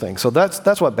remember those things. So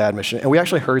that's what bad missionary, and we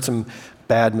actually heard some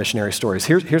bad missionary stories.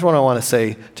 Here's what I want to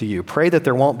say to you. Pray that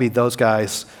there won't be those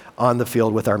guys on the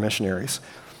field with our missionaries.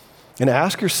 And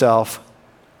ask yourself,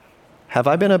 have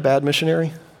I been a bad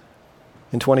missionary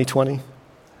in 2020?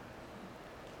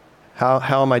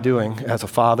 How am I doing as a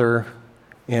father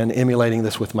in emulating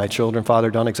this with my children?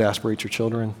 Father, don't exasperate your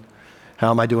children.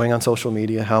 How am I doing on social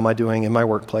media? How am I doing in my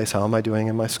workplace? How am I doing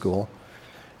in my school?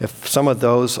 If some of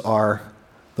those are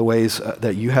the ways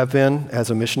that you have been as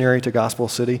a missionary to Gospel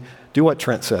City, do what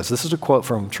Trent says. This is a quote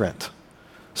from Trent.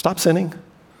 Stop sinning,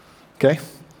 okay?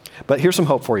 But here's some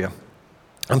hope for you.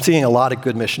 I'm seeing a lot of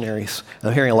good missionaries.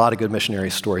 I'm hearing a lot of good missionary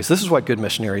stories. This is what good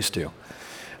missionaries do.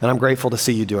 And I'm grateful to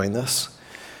see you doing this.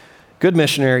 Good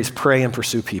missionaries pray and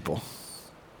pursue people.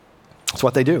 That's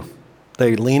what they do.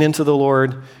 They lean into the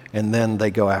Lord and then they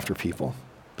go after people.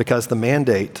 Because the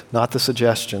mandate, not the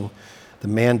suggestion, the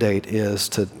mandate is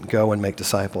to go and make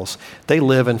disciples. They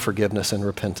live in forgiveness and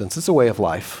repentance. It's a way of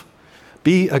life.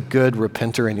 Be a good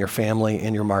repenter in your family,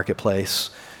 in your marketplace,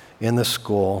 in the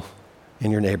school,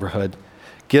 in your neighborhood.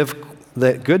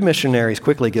 Good missionaries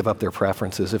quickly give up their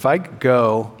preferences. If I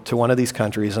go to one of these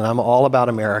countries and I'm all about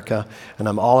America and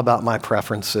I'm all about my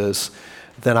preferences,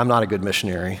 then I'm not a good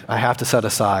missionary. I have to set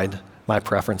aside my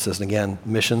preferences. And again,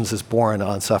 missions is born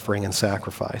on suffering and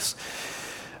sacrifice.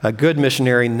 A good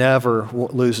missionary never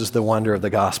loses the wonder of the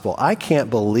gospel. I can't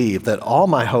believe that all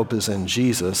my hope is in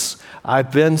Jesus.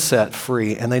 I've been set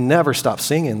free, and they never stop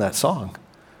singing that song.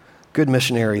 Good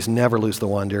missionaries never lose the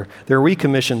wonder. They're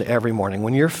recommissioned every morning.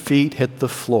 When your feet hit the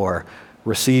floor,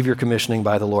 receive your commissioning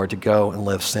by the Lord to go and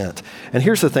live sent. And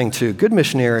here's the thing too, good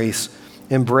missionaries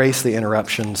embrace the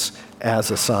interruptions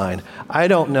as a sign. I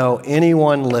don't know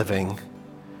anyone living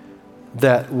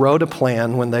that wrote a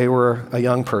plan when they were a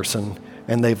young person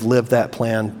and they've lived that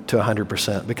plan to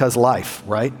 100%, because life,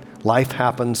 right? Life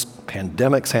happens,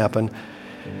 pandemics happen.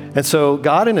 And so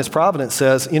God in his providence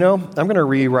says, I'm going to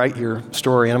rewrite your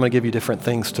story and I'm going to give you different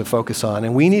things to focus on.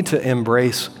 And we need to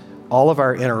embrace all of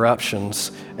our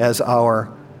interruptions as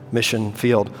our mission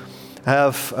field. I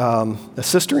have a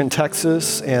sister in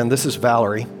Texas, and this is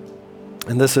Valerie.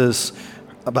 And this is,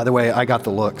 by the way, I got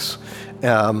the looks.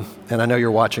 And I know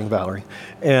you're watching, Valerie.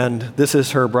 And this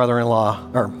is her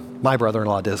brother-in-law, or my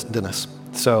brother-in-law, Dennis.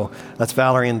 So that's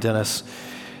Valerie and Dennis.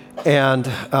 And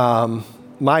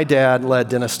my dad led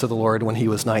Dennis to the Lord when he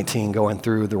was 19, going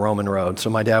through the Roman road. So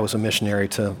my dad was a missionary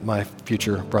to my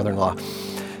future brother-in-law.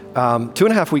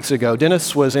 2.5 weeks ago,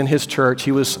 Dennis was in his church.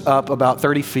 He was up about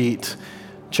 30 feet,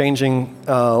 changing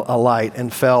a light,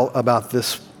 and fell about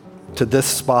this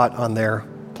spot on their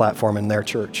platform in their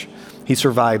church. He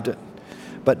survived it.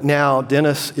 But now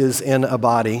Dennis is in a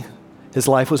body. His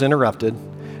life was interrupted.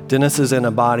 Dennis is in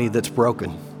a body that's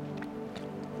broken.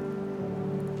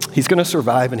 He's going to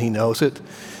survive, and he knows it.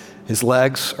 His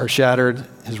legs are shattered.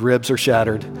 His ribs are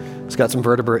shattered. He's got some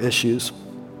vertebra issues.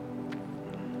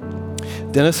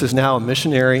 Dennis is now a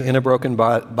missionary in a broken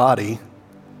body,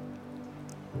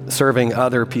 serving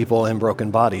other people in broken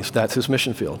bodies. That's his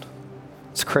mission field.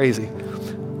 It's crazy.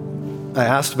 I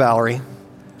asked Valerie,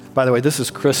 by the way, this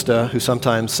is Krista, who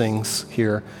sometimes sings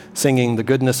here, singing the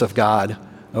goodness of God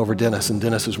over Dennis, and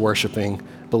Dennis is worshiping,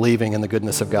 believing in the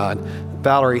goodness of God.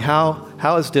 Valerie, how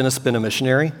has Dennis been a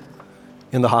missionary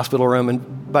in the hospital room?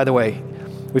 And by the way,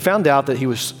 we found out that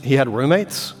he had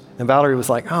roommates, and Valerie was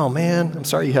like, oh man, I'm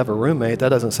sorry you have a roommate. That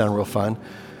doesn't sound real fun.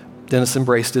 Dennis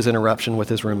embraced his interruption with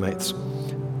his roommates.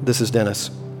 This is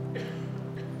Dennis.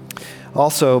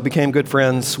 Also became good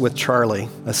friends with Charlie,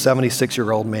 a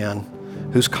 76-year-old man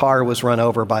whose car was run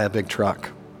over by a big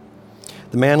truck.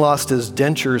 The man lost his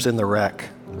dentures in the wreck.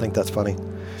 I think that's funny.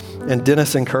 And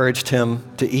Dennis encouraged him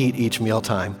to eat each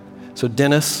mealtime. So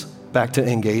Dennis, back to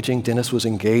engaging, Dennis was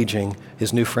engaging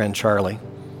his new friend Charlie.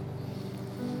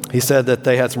 He said that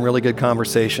they had some really good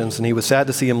conversations, and he was sad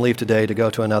to see him leave today to go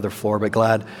to another floor, but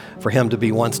glad for him to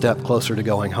be one step closer to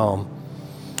going home.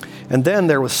 And then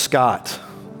there was Scott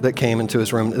that came into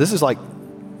his room. This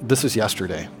is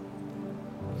yesterday.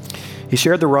 He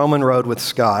shared the Roman road with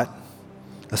Scott,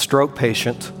 a stroke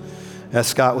patient, as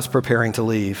Scott was preparing to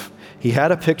leave. He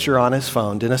had a picture on his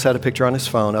phone, Dennis had a picture on his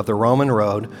phone of the Roman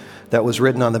road that was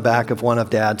written on the back of one of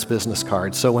Dad's business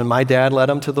cards. So when my dad led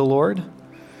him to the Lord,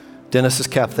 Dennis has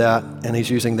kept that, and he's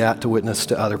using that to witness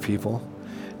to other people.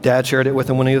 Dad shared it with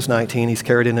him when he was 19. He's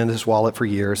carried it in his wallet for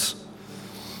years.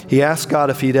 He asked God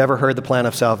if he'd ever heard the plan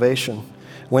of salvation.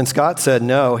 When Scott said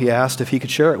no, he asked if he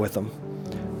could share it with them.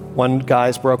 One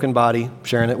guy's broken body,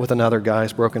 sharing it with another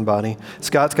guy's broken body.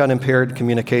 Scott's got impaired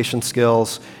communication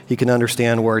skills. He can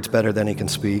understand words better than he can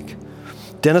speak.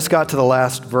 Dennis got to the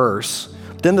last verse.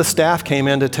 Then the staff came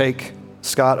in to take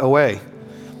Scott away.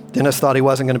 Dennis thought he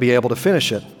wasn't going to be able to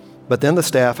finish it. But then the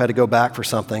staff had to go back for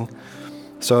something,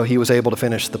 so he was able to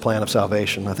finish the plan of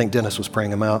salvation. I think Dennis was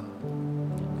praying him out.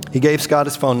 He gave Scott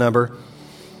his phone number.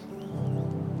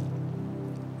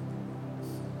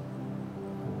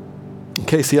 In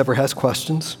case he ever has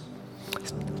questions.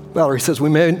 Valerie says, we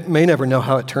may never know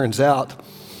how it turns out,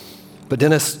 but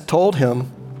Dennis told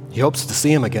him he hopes to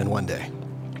see him again one day.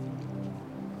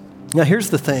 Now here's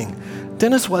the thing.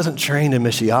 Dennis wasn't trained in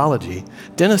missiology.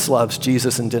 Dennis loves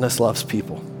Jesus and Dennis loves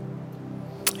people.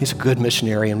 He's a good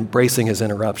missionary, embracing his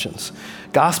interruptions.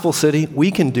 Gospel City, we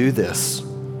can do this.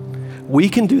 We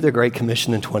can do the Great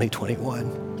Commission in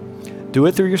 2021. Do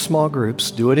it through your small groups.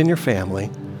 Do it in your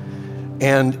family.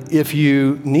 And if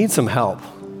you need some help,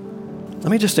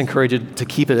 let me just encourage you to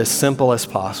keep it as simple as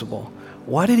possible.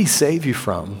 What did he save you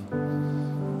from?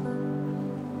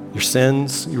 Your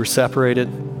sins. You were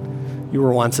separated. You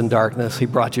were once in darkness. He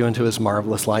brought you into his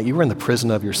marvelous light. You were in the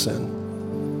prison of your sin.